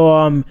yeah.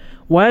 So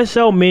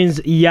YSL means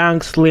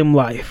young, slim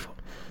life.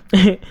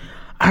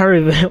 I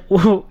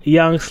remember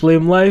young,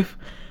 slim life.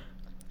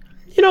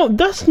 You know,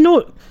 that's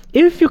not.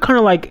 If you're kind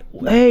of like,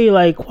 hey,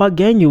 like, what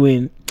gang you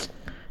in?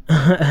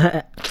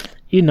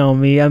 You know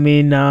me. I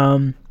mean,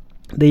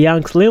 the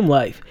young, slim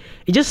life.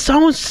 It just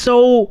sounds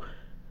so.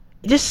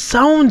 It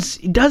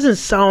doesn't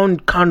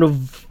sound kind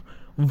of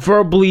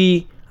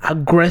verbally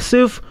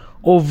aggressive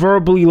or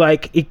verbally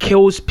like it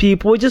kills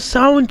people. It just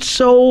sounds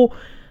so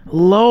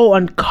low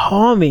and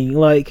calming,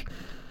 like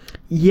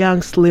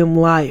young, slim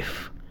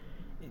life.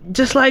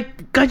 Just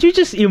like, can't you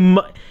just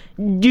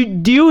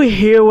do you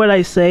hear what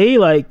I say?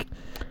 Like,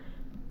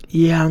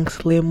 young,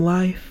 slim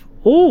life.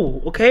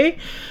 Oh, okay.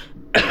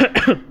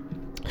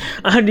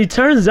 And it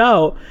turns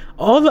out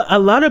a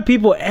lot of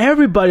people,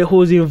 everybody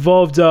who's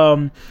involved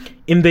in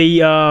the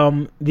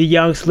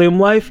young, slim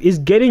life is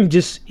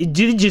just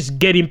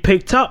getting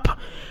picked up.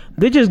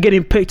 They're just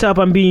getting picked up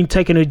and being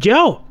taken to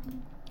jail.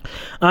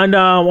 And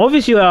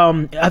obviously,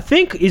 I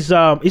think it's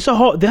a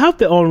whole. They have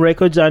their own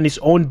records, and it's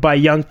owned by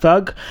Young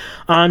Thug.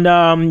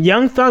 And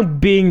Young Thug,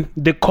 being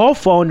the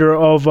co-founder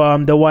of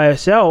the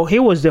YSL, he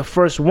was the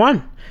first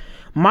one.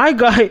 My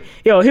guy,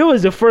 he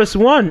was the first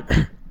one.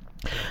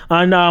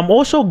 And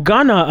also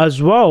Ghana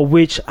as well,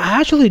 which I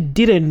actually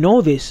didn't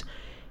know this.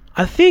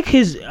 I think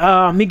he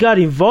got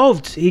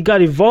involved.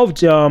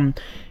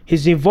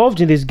 He's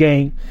involved in this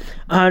gang.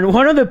 And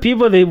one of the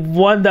people, the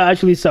one that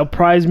actually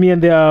surprised me,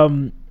 and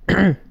the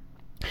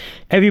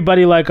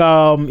everybody like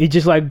he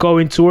just like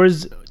going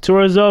tours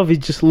of,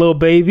 it's just Lil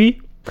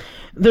Baby.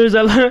 There's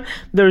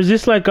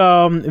this like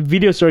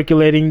video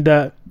circulating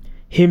that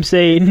him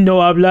saying no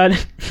hablar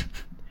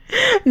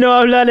no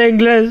hablar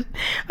inglés,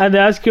 and they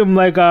ask him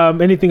like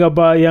anything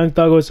about Young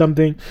Thug or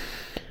something.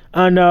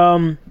 And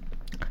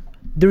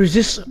there was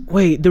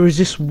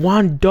this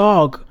one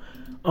dog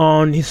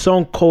on his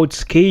song called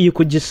Ski. You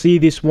could just see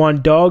this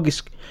one dog.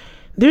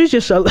 There's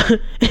just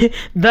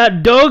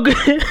that dog.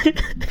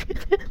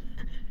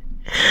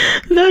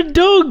 that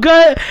dog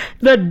got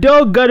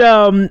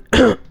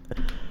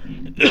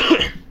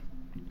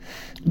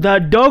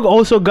that dog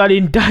also got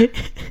indicted.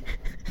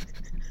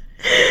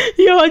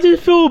 Yo, I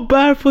just feel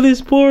bad for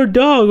this poor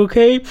dog.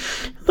 Okay,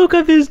 look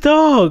at this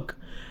dog.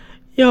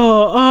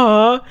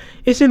 Yo,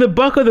 it's in the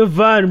back of the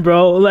van,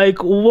 bro. Like,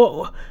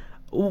 what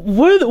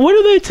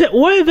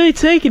are they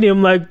taking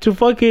him, like, to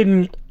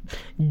fucking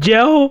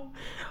jail?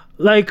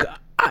 Like,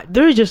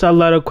 there's just a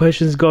lot of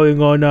questions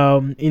going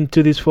on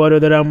into this photo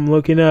that I'm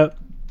looking at.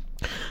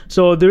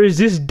 So there is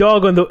this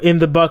dog in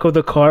the back of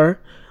the car,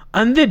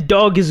 and the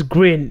dog is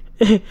green.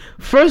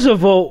 First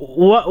of all,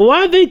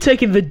 why are they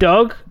taking the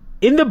dog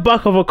in the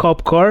back of a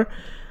cop car,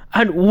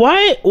 and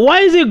why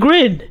is it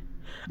green?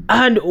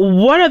 And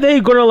what are they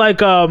gonna like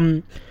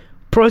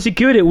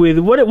prosecute it with?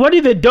 What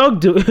did the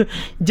dog do?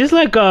 Just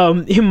like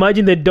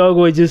imagine the dog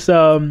was just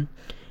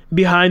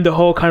behind the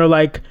whole kind of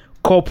like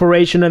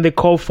corporation and the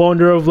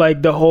co-founder of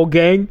like the whole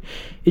gang.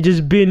 It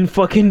just been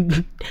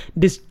fucking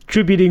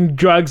distributing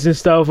drugs and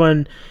stuff,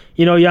 and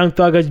Young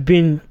Thug has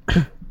been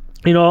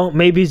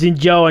maybe he's in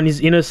jail and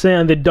he's innocent,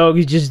 and the dog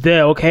is just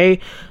there. Okay,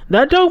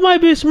 that dog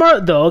might be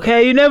smart though.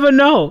 Okay, you never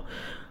know.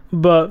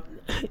 But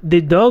the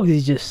dog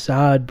is just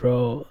sad,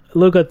 bro.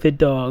 Look at the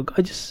dog.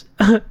 I just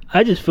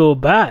feel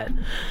bad.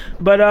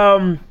 But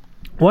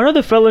one of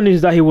the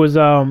felonies that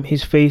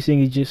he's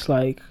facing is just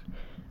like,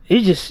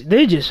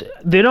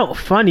 they're not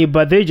funny,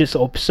 but they're just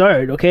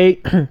absurd.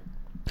 Okay.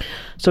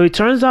 So it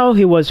turns out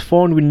he was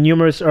found with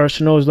numerous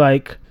arsenals.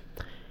 Like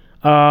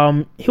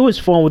he was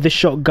found with a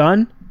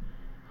shotgun.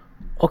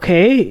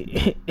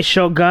 Okay, a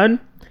shotgun,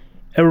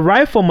 a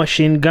rifle,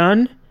 machine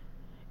gun.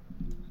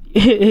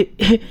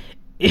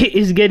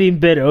 Is getting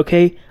better,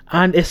 okay,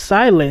 and a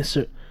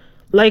silencer.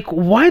 Like,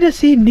 why does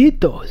he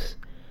need those?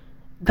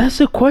 That's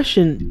the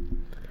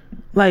question.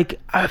 Like,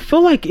 I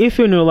feel like if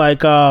you're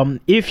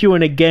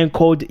in a gang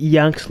called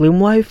Young Slim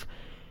Life,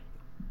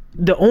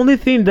 the only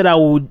thing that I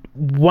would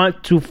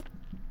want to,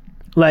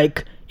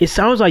 like, it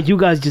sounds like you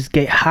guys just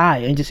get high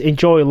and just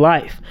enjoy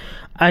life.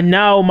 And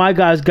now my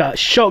guys got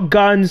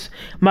shotguns,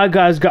 my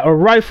guys got a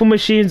rifle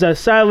machines, a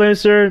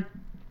silencer,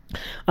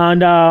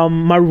 and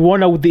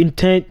marijuana with the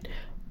intent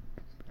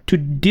to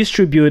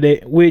distribute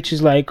it, which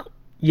is like,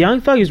 Young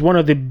Thug is one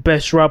of the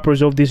best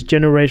rappers of these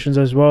generations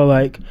as well.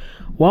 Like,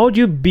 why would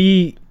you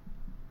be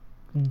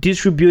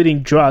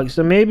distributing drugs?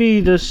 So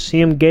maybe just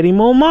him getting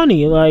more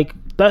money. Like,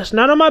 that's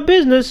none of my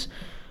business,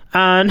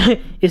 and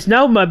it's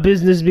now my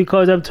business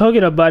because I'm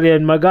talking about it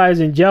and my guy's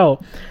in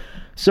jail.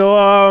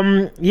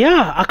 So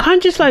yeah, I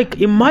can't just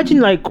like imagine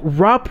like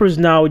rappers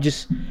now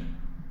just,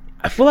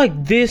 I feel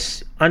like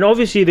this, and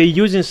obviously they're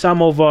using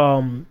some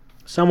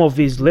of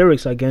his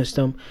lyrics against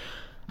them.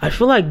 I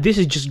feel like this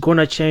is just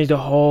gonna change the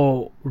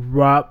whole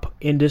rap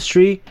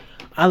industry.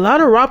 A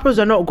lot of rappers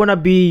are not gonna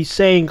be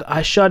saying,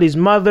 I shot his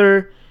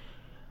mother,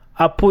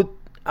 I put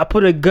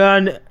a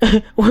gun.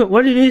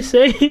 What did he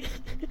say?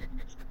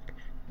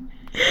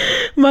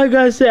 My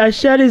guy said, I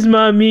shot his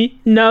mommy,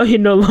 now he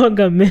no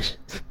longer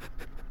mentions.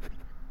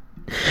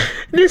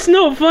 This is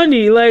not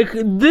funny. Like,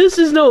 this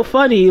is not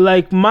funny.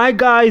 Like, my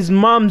guy's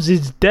mom's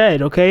is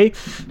dead, okay?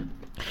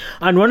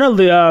 And one of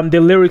the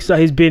lyrics that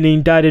he's been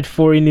indicted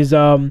for in his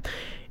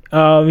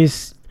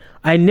is,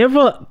 I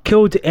never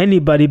killed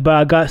anybody, but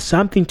I got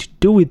something to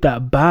do with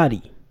that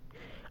body.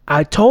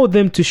 I told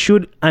them to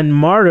shoot and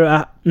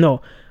murder.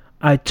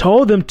 I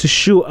told them to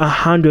shoot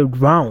 100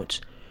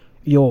 rounds.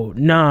 Yo,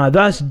 nah,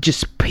 that's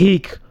just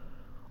peak.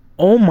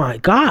 Oh my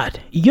God,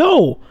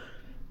 yo.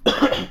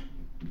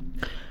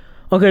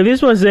 Okay,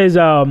 this one says,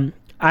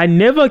 I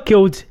never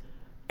killed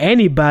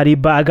anybody,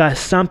 but I got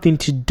something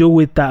to do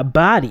with that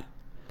body.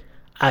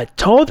 I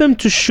told them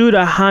to shoot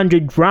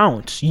 100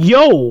 rounds.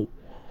 Yo,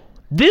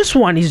 this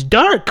one is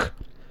dark.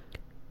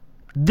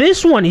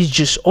 This one is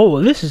just,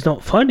 oh, this is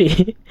not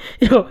funny.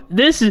 Yo,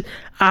 this is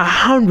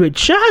 100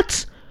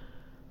 shots.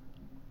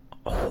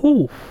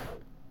 Oh,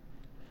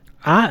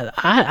 I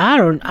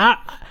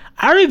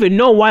don't even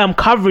know why I'm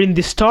covering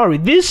this story.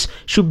 This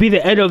should be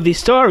the end of the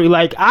story.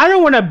 Like, I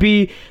don't want to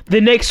be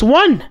the next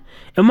one.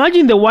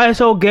 Imagine the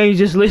YSL gang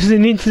just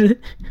listening to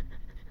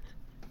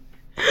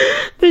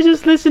they're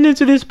just listening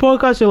to this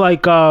podcast. They're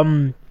like,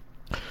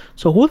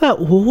 so who's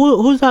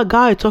that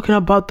guy talking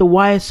about the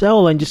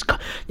YSL and just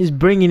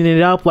bringing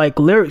it up like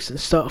lyrics and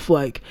stuff.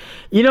 Like,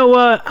 you know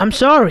what? I'm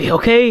sorry,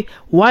 okay?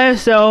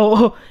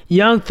 YSL,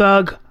 Young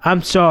Thug,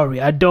 I'm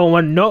sorry. I don't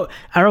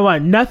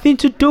want nothing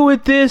to do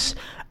with this.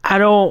 I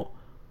don't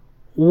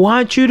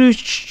want you to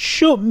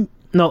shoot.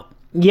 No.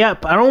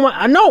 Yep. I don't want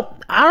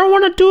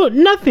to do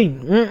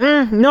nothing.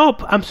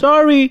 Nope. I'm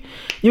sorry,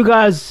 you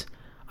guys.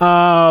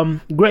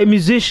 Great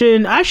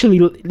musician.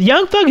 Actually,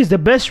 Young Thug is the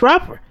best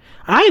rapper.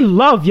 I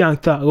love Young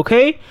Thug.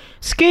 Okay.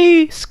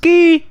 Ski.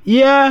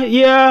 Yeah.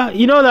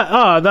 You know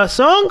that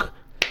song.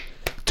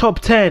 Top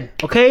 10.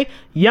 Okay.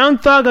 Young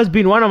Thug has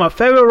been one of my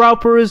favorite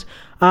rappers.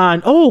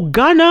 And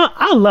Ghana.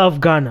 I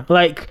love Ghana.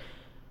 Like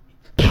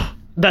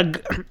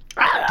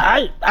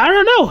I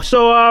don't know.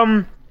 So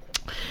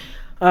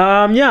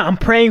yeah, I'm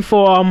praying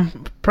for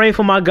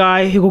my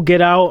guy. He will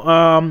get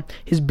out.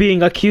 He's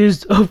being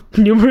accused of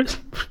numerous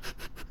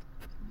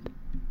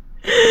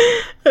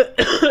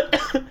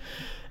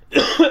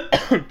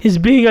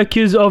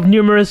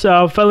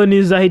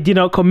felonies that he did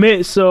not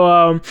commit.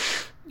 So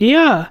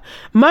yeah.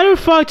 Matter of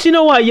fact, you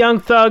know what, Young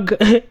Thug,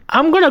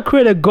 I'm gonna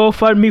create a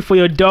GoFundMe for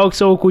your dog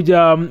so we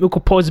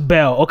could post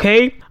bail.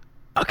 Okay,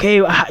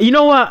 you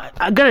know what?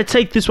 I gotta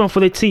take this one for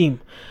the team.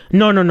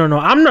 No.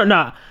 I'm not.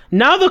 Nah.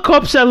 Now the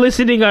cops are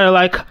listening and are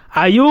like,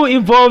 are you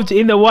involved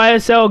in the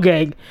YSL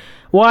gang?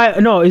 Why?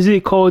 No, is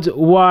it called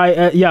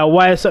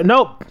YSL?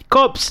 Nope.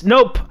 Cops,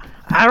 nope.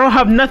 I don't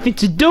have nothing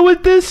to do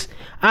with this.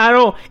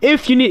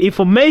 If you need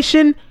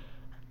information,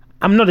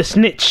 I'm not a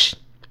snitch.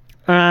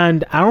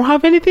 And I don't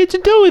have anything to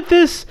do with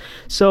this.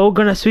 So we're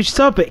gonna switch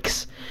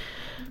topics.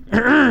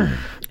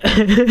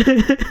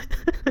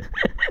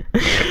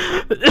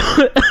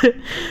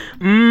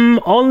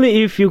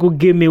 Only if you could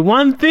give me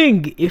one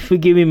thing. If you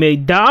give me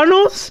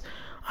McDonald's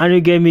and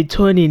you gave me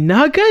 20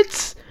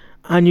 nuggets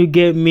and you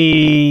gave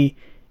me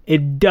a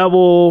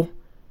double.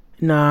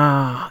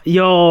 Nah,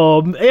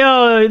 yo,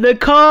 the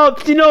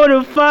cops, you know where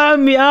to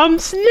find me. I'm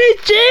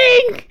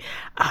snitching,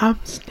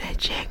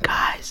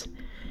 guys.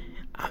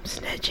 I'm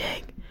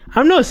snitching.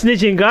 I'm not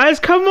snitching, guys.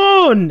 Come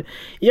on.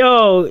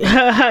 Yo,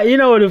 you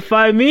know where to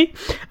find me.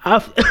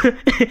 After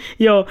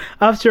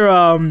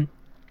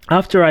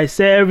I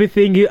say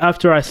everything,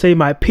 after I say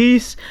my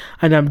piece,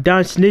 and I'm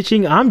done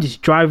snitching, I'm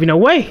just driving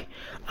away.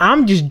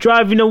 I'm just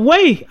driving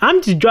away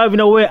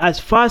as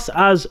fast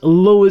as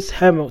Lewis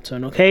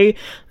Hamilton, okay?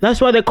 That's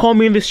why they call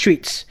me in the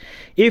streets.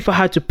 If I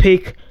had to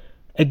pick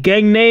a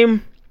gang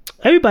name,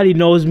 everybody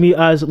knows me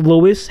as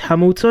Lewis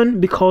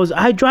Hamilton because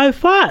I drive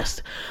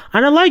fast.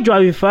 And I like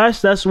driving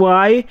fast. That's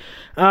why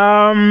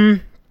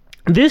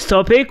this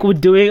topic we're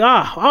doing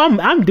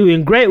I'm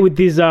doing great with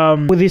these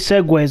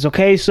segues,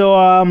 okay? So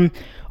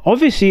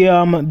obviously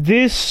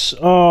this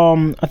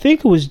I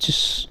think it was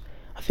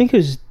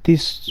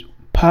this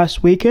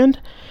past weekend.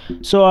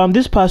 So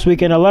this past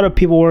weekend a lot of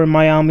people were in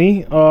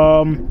Miami.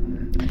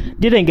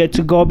 Didn't get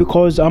to go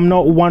because I'm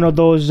not one of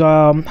those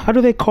how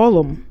do they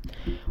call them?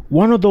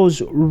 One of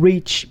those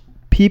rich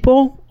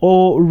people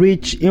or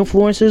rich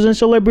influencers and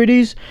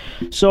celebrities.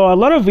 So a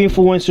lot of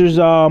influencers.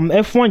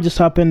 F1 just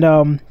happened.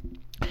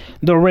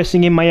 The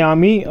racing in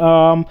Miami.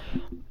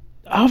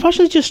 I've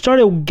actually just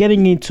started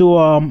getting into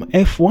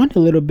F1 a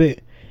little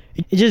bit.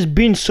 It's just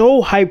been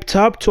so hyped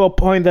up to a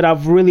point that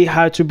I've really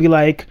had to be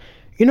like,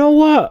 you know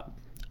what?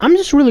 I'm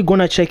just really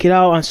gonna check it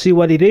out and see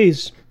what it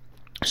is.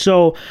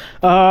 So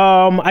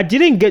I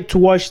didn't get to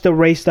watch the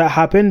race that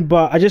happened,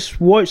 but I just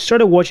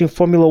started watching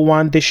Formula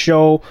One, the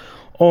show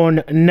on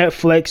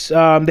Netflix.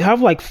 They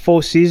have like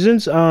 4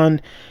 seasons,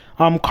 and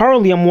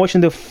currently I'm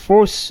watching the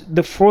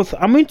fourth.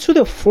 I'm into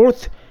the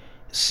 4th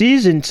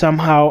season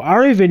somehow. I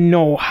don't even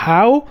know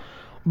how,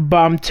 but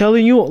I'm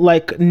telling you,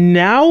 like,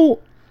 now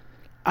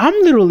I'm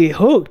literally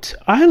hooked.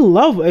 I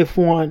love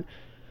F1.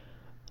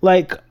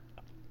 Like,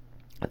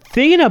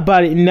 thinking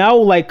about it now,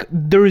 like,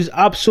 there is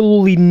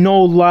absolutely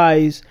no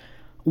lies.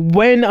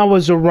 When I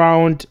was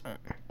around,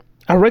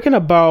 I reckon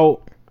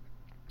about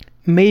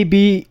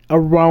maybe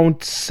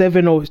around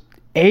 7 or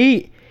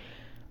 8,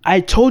 I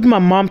told my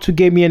mom to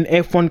get me an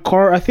F1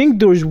 car. I think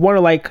there was one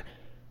like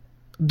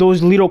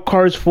those little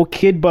cars for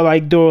kid, but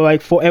like they were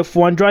like for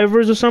F1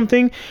 drivers or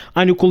something,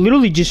 and you could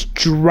literally just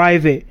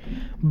drive it.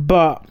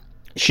 But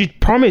she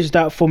promised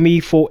to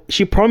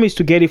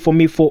get it for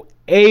me for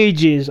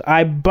ages.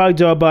 I bugged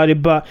her about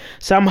it, but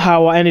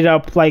somehow I ended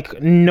up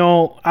like,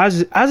 no.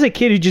 As a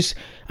kid, you just,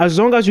 as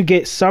long as you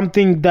get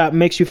something that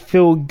makes you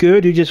feel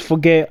good, you just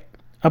forget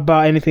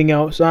about anything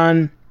else.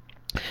 And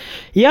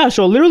yeah,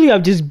 so literally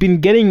I've just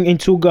been getting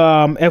into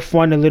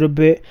F1 a little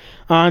bit,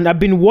 and I've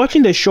been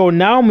watching the show.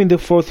 Now I'm in the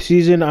 4th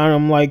season, and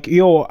I'm like,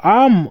 yo,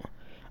 I'm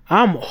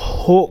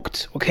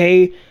hooked.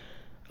 Okay,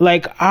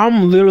 like,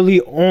 I'm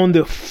literally on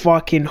the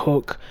fucking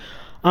hook.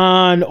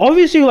 And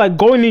obviously, like,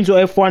 going into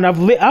F1,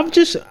 I've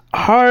just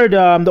heard,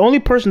 the only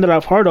person that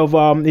I've heard of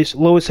is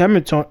Lewis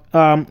Hamilton.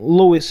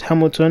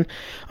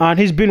 And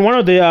he's been one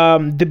of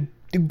the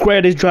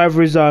greatest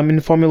drivers in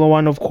Formula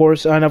One, of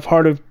course, and I've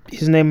heard of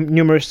his name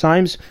numerous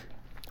times.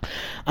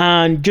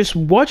 And just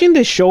watching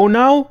the show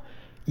now,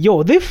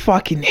 yo, they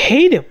fucking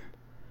hate him.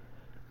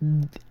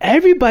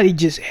 Everybody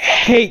just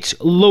hates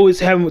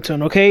Lewis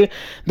Hamilton, okay?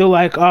 They're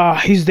like,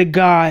 he's the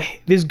guy.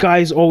 This guy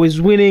is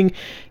always winning.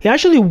 He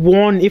actually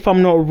won, if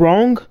I'm not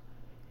wrong.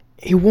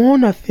 He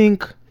won, I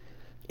think,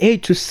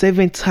 8 to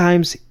 7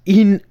 times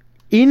in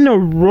a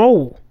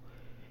row.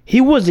 He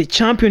was a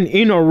champion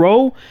in a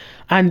row,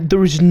 and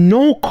there is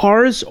no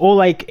cars or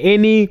like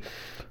any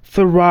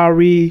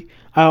Ferrari.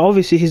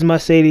 Obviously, his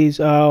Mercedes.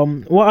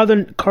 What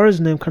other cars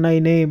name can I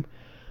name?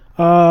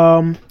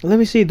 Let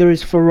me see. There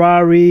is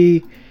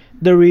Ferrari.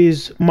 There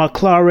is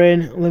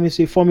McLaren. Let me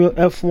see. Formula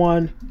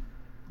F1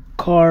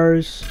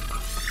 cars.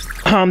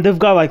 They've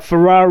got like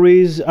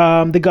Ferraris.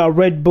 They got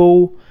Red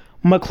Bull,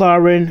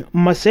 McLaren.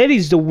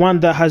 Mercedes, the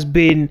one that has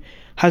been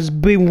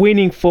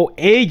winning for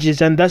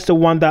ages, and that's the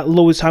one that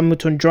Lewis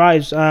Hamilton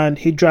drives, and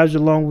he drives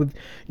along with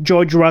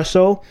George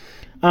Russell.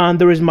 And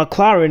there is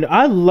McLaren.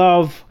 I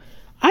love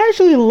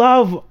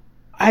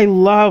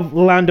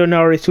Lando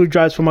Norris, who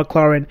drives for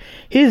McLaren.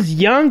 He's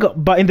young,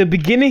 but in the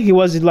beginning he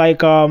was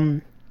like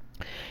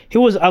he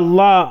was a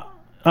lot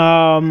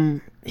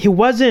he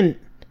wasn't,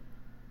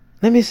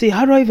 let me see,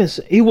 how do I even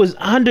say, he was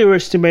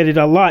underestimated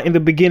a lot in the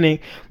beginning,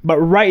 but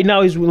right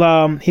now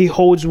he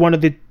holds one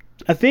of the,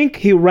 I think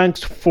he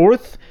ranks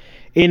 4th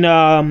in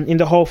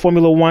the whole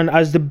Formula One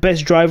as the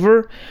best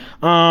driver.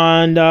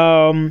 And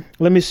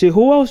let me see,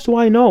 who else do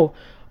I know?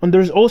 And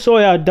there's also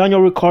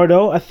Daniel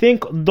Ricciardo. I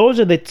think those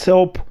are the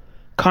top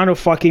kind of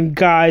fucking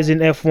guys in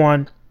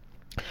F1.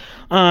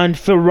 And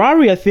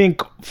Ferrari, I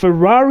think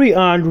Ferrari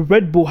and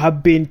Red Bull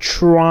have been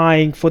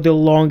trying for the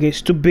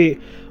longest to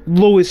beat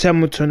Lewis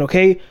Hamilton,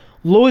 okay?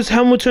 Lewis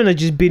Hamilton has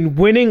just been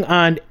winning,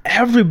 and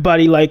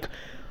everybody, like,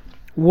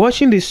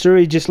 watching this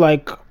story just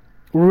like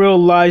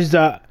realized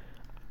that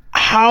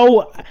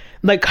how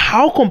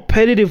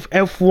competitive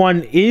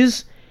F1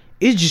 is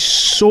just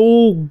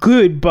so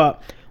good.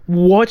 But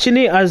watching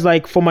it as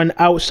like from an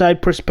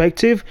outside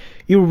perspective,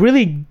 you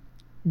really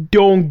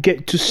don't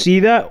get to see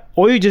that.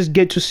 All you just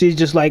get to see is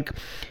just like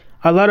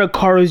a lot of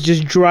cars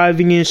just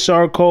driving in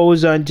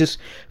circles and just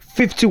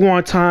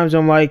 51 times.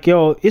 I'm like,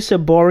 yo, it's a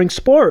boring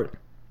sport.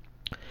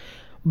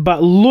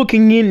 But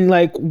looking in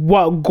like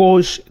what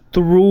goes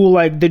through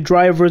like the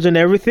drivers and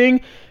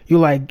everything, you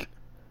like,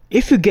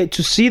 if you get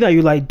to see that,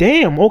 you're like,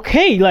 damn,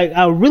 okay, like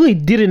I really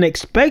didn't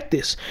expect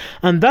this.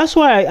 And that's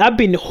why I've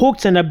been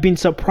hooked and I've been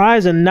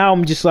surprised, and now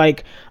I'm just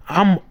like,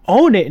 I'm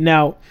on it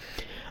now.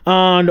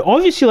 And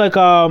obviously, like,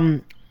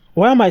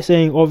 why am I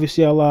saying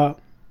obviously a lot?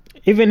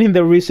 Even in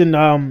the recent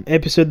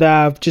episode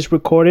that I've just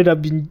recorded,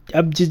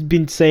 I've just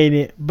been saying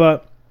it.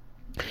 But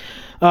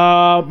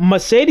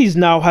Mercedes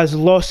now has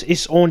lost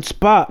its own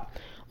spot.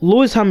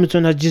 Lewis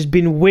Hamilton has just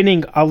been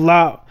winning a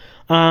lot,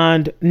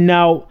 and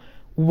now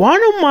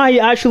one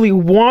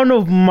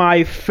of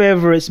my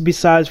favorites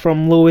besides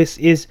from Lewis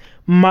is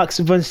Max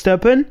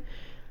Verstappen.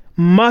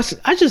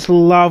 I just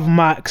love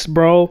Max,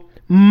 bro.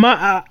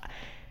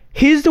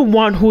 he's the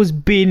one who's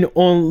been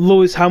on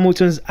Lewis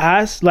Hamilton's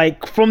ass,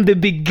 like from the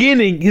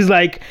beginning. He's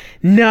like,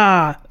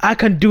 nah, I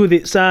can do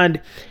this.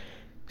 And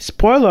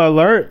spoiler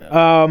alert,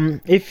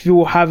 if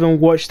you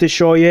haven't watched the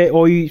show yet,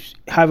 or you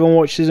haven't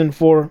watched season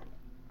 4,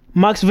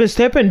 Max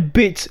Verstappen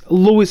beat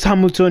Lewis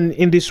Hamilton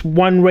in this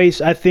one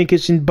race. I think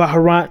it's in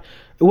Bahrain.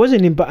 It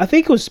wasn't in, I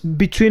think it was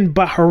between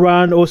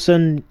Bahrain or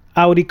some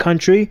Audi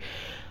country.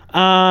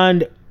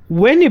 And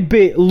when he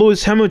beat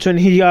Lewis Hamilton,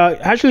 he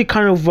actually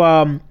kind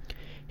of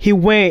he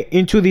went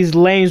into these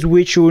lanes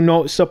which you were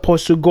not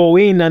supposed to go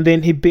in, and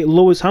then he beat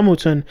Lewis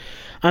Hamilton.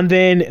 And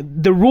then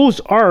the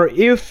rules are,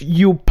 if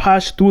you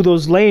pass through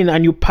those lanes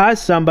and you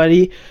pass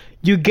somebody,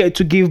 you get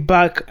to give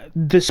back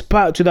the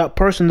spot to that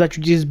person that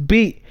you just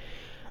beat.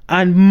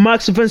 And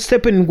Max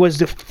Verstappen was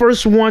the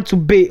first one to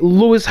beat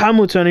Lewis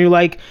Hamilton. And you're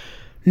like,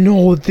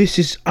 no, this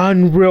is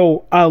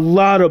unreal. A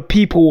lot of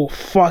people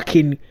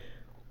fucking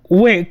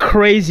went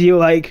crazy.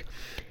 Like,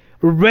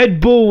 Red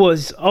Bull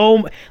was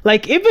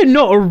like, even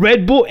not a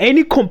Red Bull,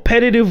 any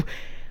competitive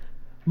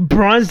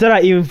brands that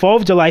are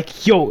involved are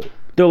like, yo,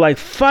 they're like,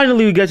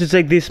 finally we get to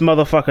take this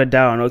motherfucker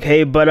down,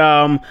 okay? But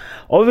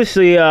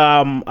obviously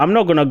I'm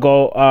not gonna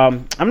go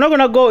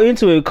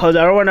into it because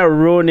I don't want to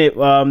ruin it,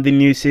 the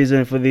new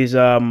season for this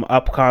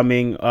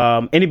upcoming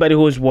anybody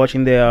who's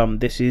watching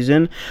the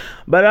season.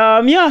 But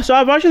yeah, so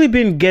I've actually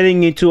been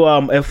getting into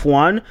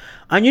F1,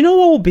 and you know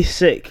what would be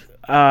sick,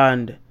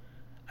 and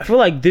I feel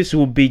like this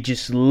will be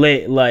just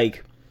lit.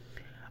 Like,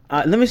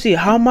 let me see,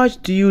 how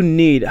much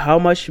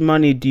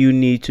money do you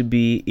need to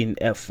be in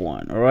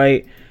F1? All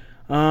right,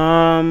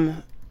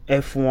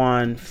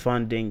 F1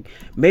 funding.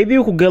 Maybe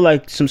you could get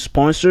like some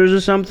sponsors or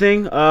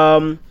something.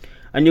 And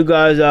you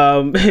guys,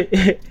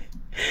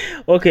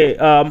 okay,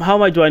 how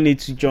much do I need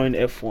to join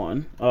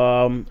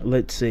F1?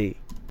 Let's see.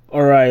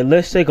 All right,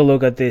 let's take a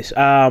look at this.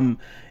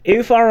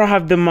 If I don't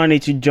have the money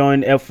to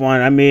join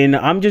F1, I mean,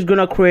 I'm just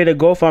gonna create a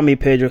GoFundMe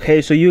page,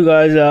 okay? So you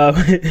guys,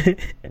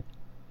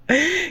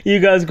 you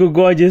guys could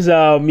go and just,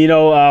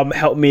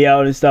 help me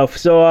out and stuff.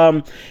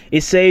 So,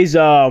 it says,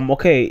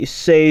 okay, it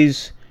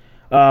says,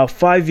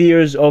 5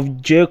 years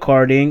of J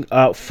karting,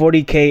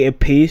 40k a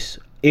piece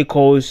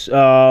equals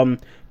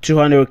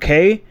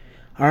 200k.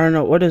 I don't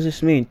know, what does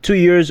this mean? 2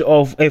 years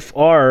of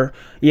FR.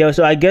 Yeah,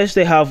 so I guess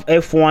they have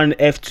F1,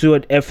 F2,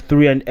 and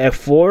F3 and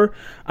F4.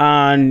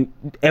 And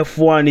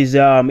F1 is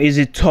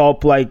the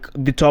top, like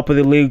the top of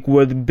the league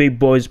where the big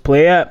boys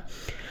play at.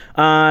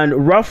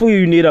 And roughly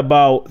you need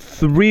about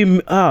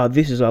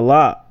this is a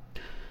lot.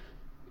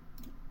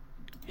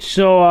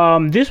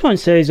 So this one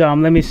says,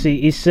 let me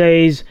see. It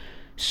says,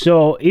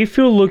 so if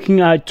you're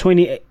looking at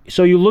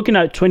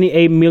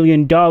 $28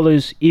 million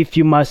if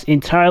you must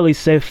entirely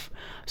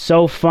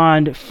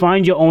self-fund,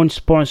 find your own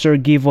sponsor,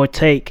 give or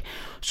take.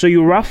 So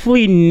you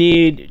roughly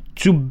need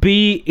to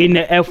be in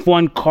the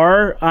F1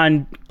 car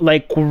and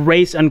like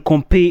race and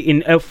compete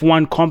in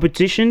F1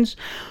 competitions.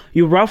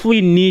 You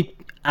roughly need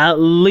at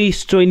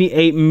least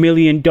 $28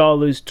 million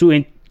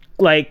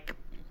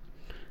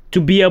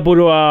to be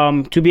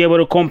able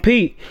to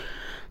compete.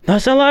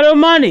 That's a lot of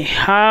money.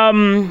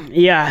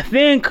 Yeah, I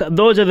think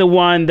those are the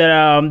one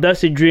that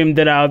that's a dream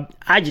that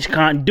I just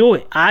can't do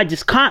it. I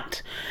just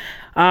can't.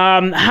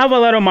 I have a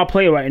lot on my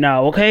plate right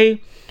now,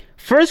 okay?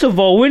 First of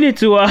all, we need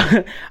to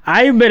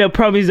I made a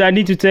promise. I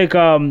need to take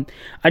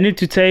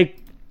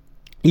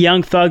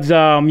Young Thug's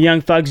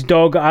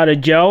dog out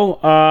of jail.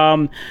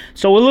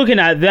 So we're looking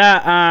at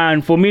that,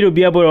 and for me to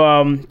be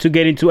able to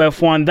get into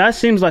F1, that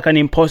seems like an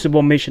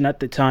impossible mission at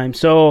the time.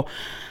 So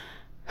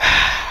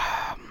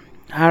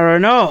I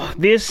don't know.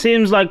 This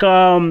seems like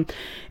a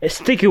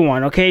sticky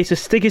one, okay? It's a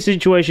sticky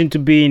situation to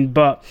be in,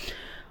 but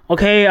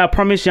okay, I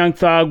promise Young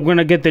Thug, we're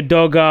gonna get the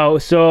dog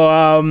out.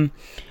 So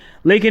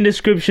link in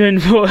description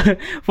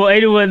for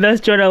anyone that's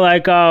trying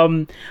to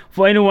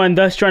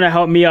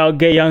help me out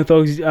get Young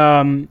Thug's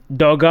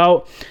dog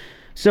out.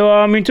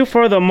 So into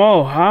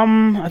furthermore,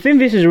 I think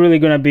this is really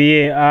gonna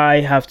be it.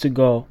 I have to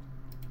go.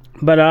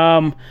 But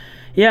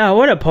yeah,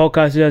 what a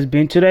podcast it has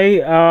been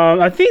today.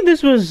 I think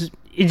it's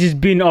just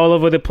been all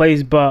over the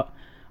place, but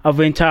I've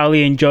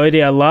entirely enjoyed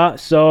it a lot.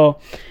 So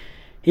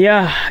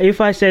yeah,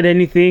 if I said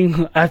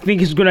anything, I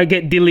think it's gonna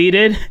get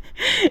deleted.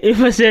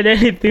 If I said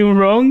anything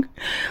wrong,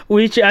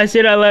 which I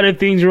said a lot of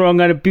things wrong,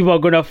 and people are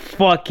gonna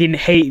fucking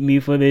hate me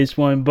for this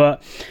one.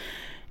 But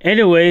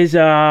anyways,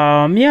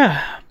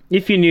 yeah,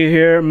 if you're new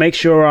here, make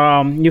sure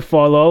you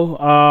follow,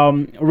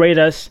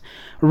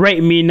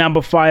 rate me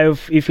number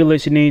 5 if you're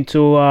listening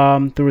to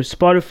through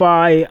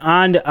Spotify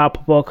and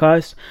Apple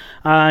Podcasts,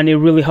 and it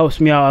really helps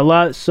me out a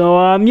lot.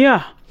 So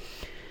yeah.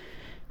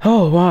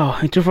 Oh wow,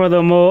 into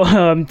furthermore,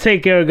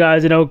 take care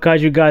guys, and I'll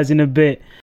catch you guys in a bit.